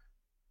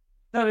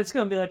 No, it's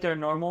going to be like our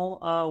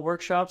normal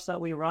workshops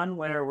that we run,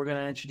 where we're going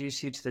to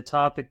introduce you to the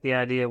topic, the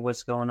idea of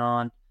what's going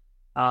on.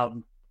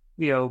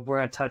 We're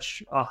going to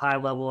touch a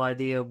high-level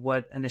idea of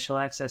what initial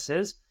access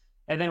is,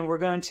 and then we're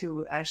going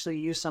to actually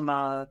use some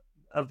of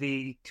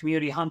the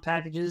community hunt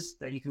packages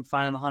that you can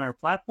find on the Hunter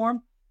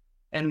platform,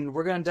 and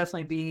we're going to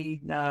definitely be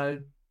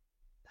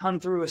hunting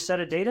through a set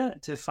of data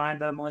to find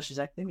malicious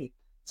activity.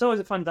 It's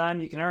always a fun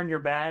time. You can earn your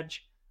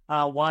badge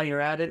while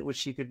you're at it,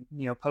 which you could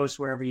post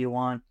wherever you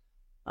want.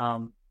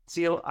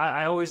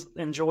 I always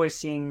enjoy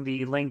seeing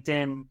the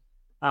LinkedIn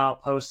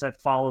posts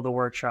that follow the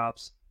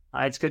workshops.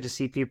 It's good to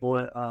see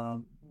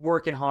people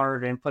working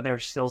hard and putting their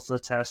skills to the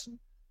test.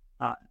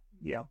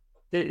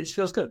 It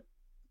feels good.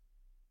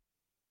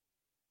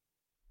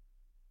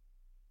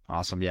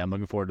 Awesome. Yeah, I'm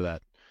looking forward to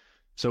that.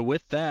 So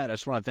with that, I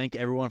just want to thank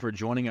everyone for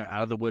joining our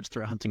Out of the Woods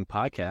Threat Hunting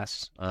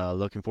podcast.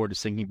 Looking forward to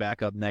syncing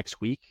back up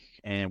next week.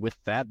 And with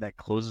that, that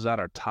closes out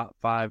our top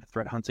 5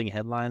 threat hunting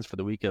headlines for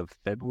the week of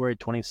February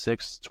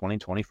 26,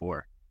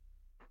 2024.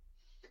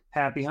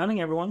 Happy hunting,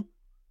 everyone.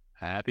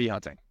 Happy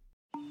hunting.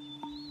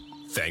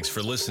 Thanks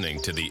for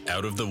listening to the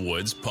Out of the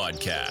Woods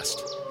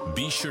podcast.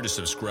 Be sure to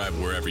subscribe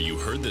wherever you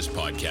heard this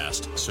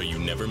podcast so you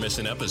never miss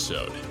an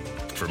episode.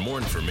 For more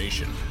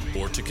information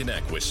or to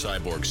connect with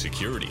Cyborg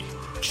Security,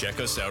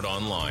 check us out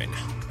online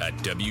at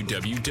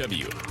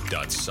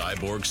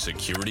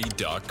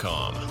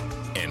www.cyborgsecurity.com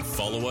and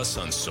follow us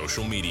on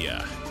social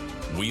media.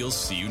 We'll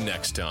see you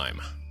next time.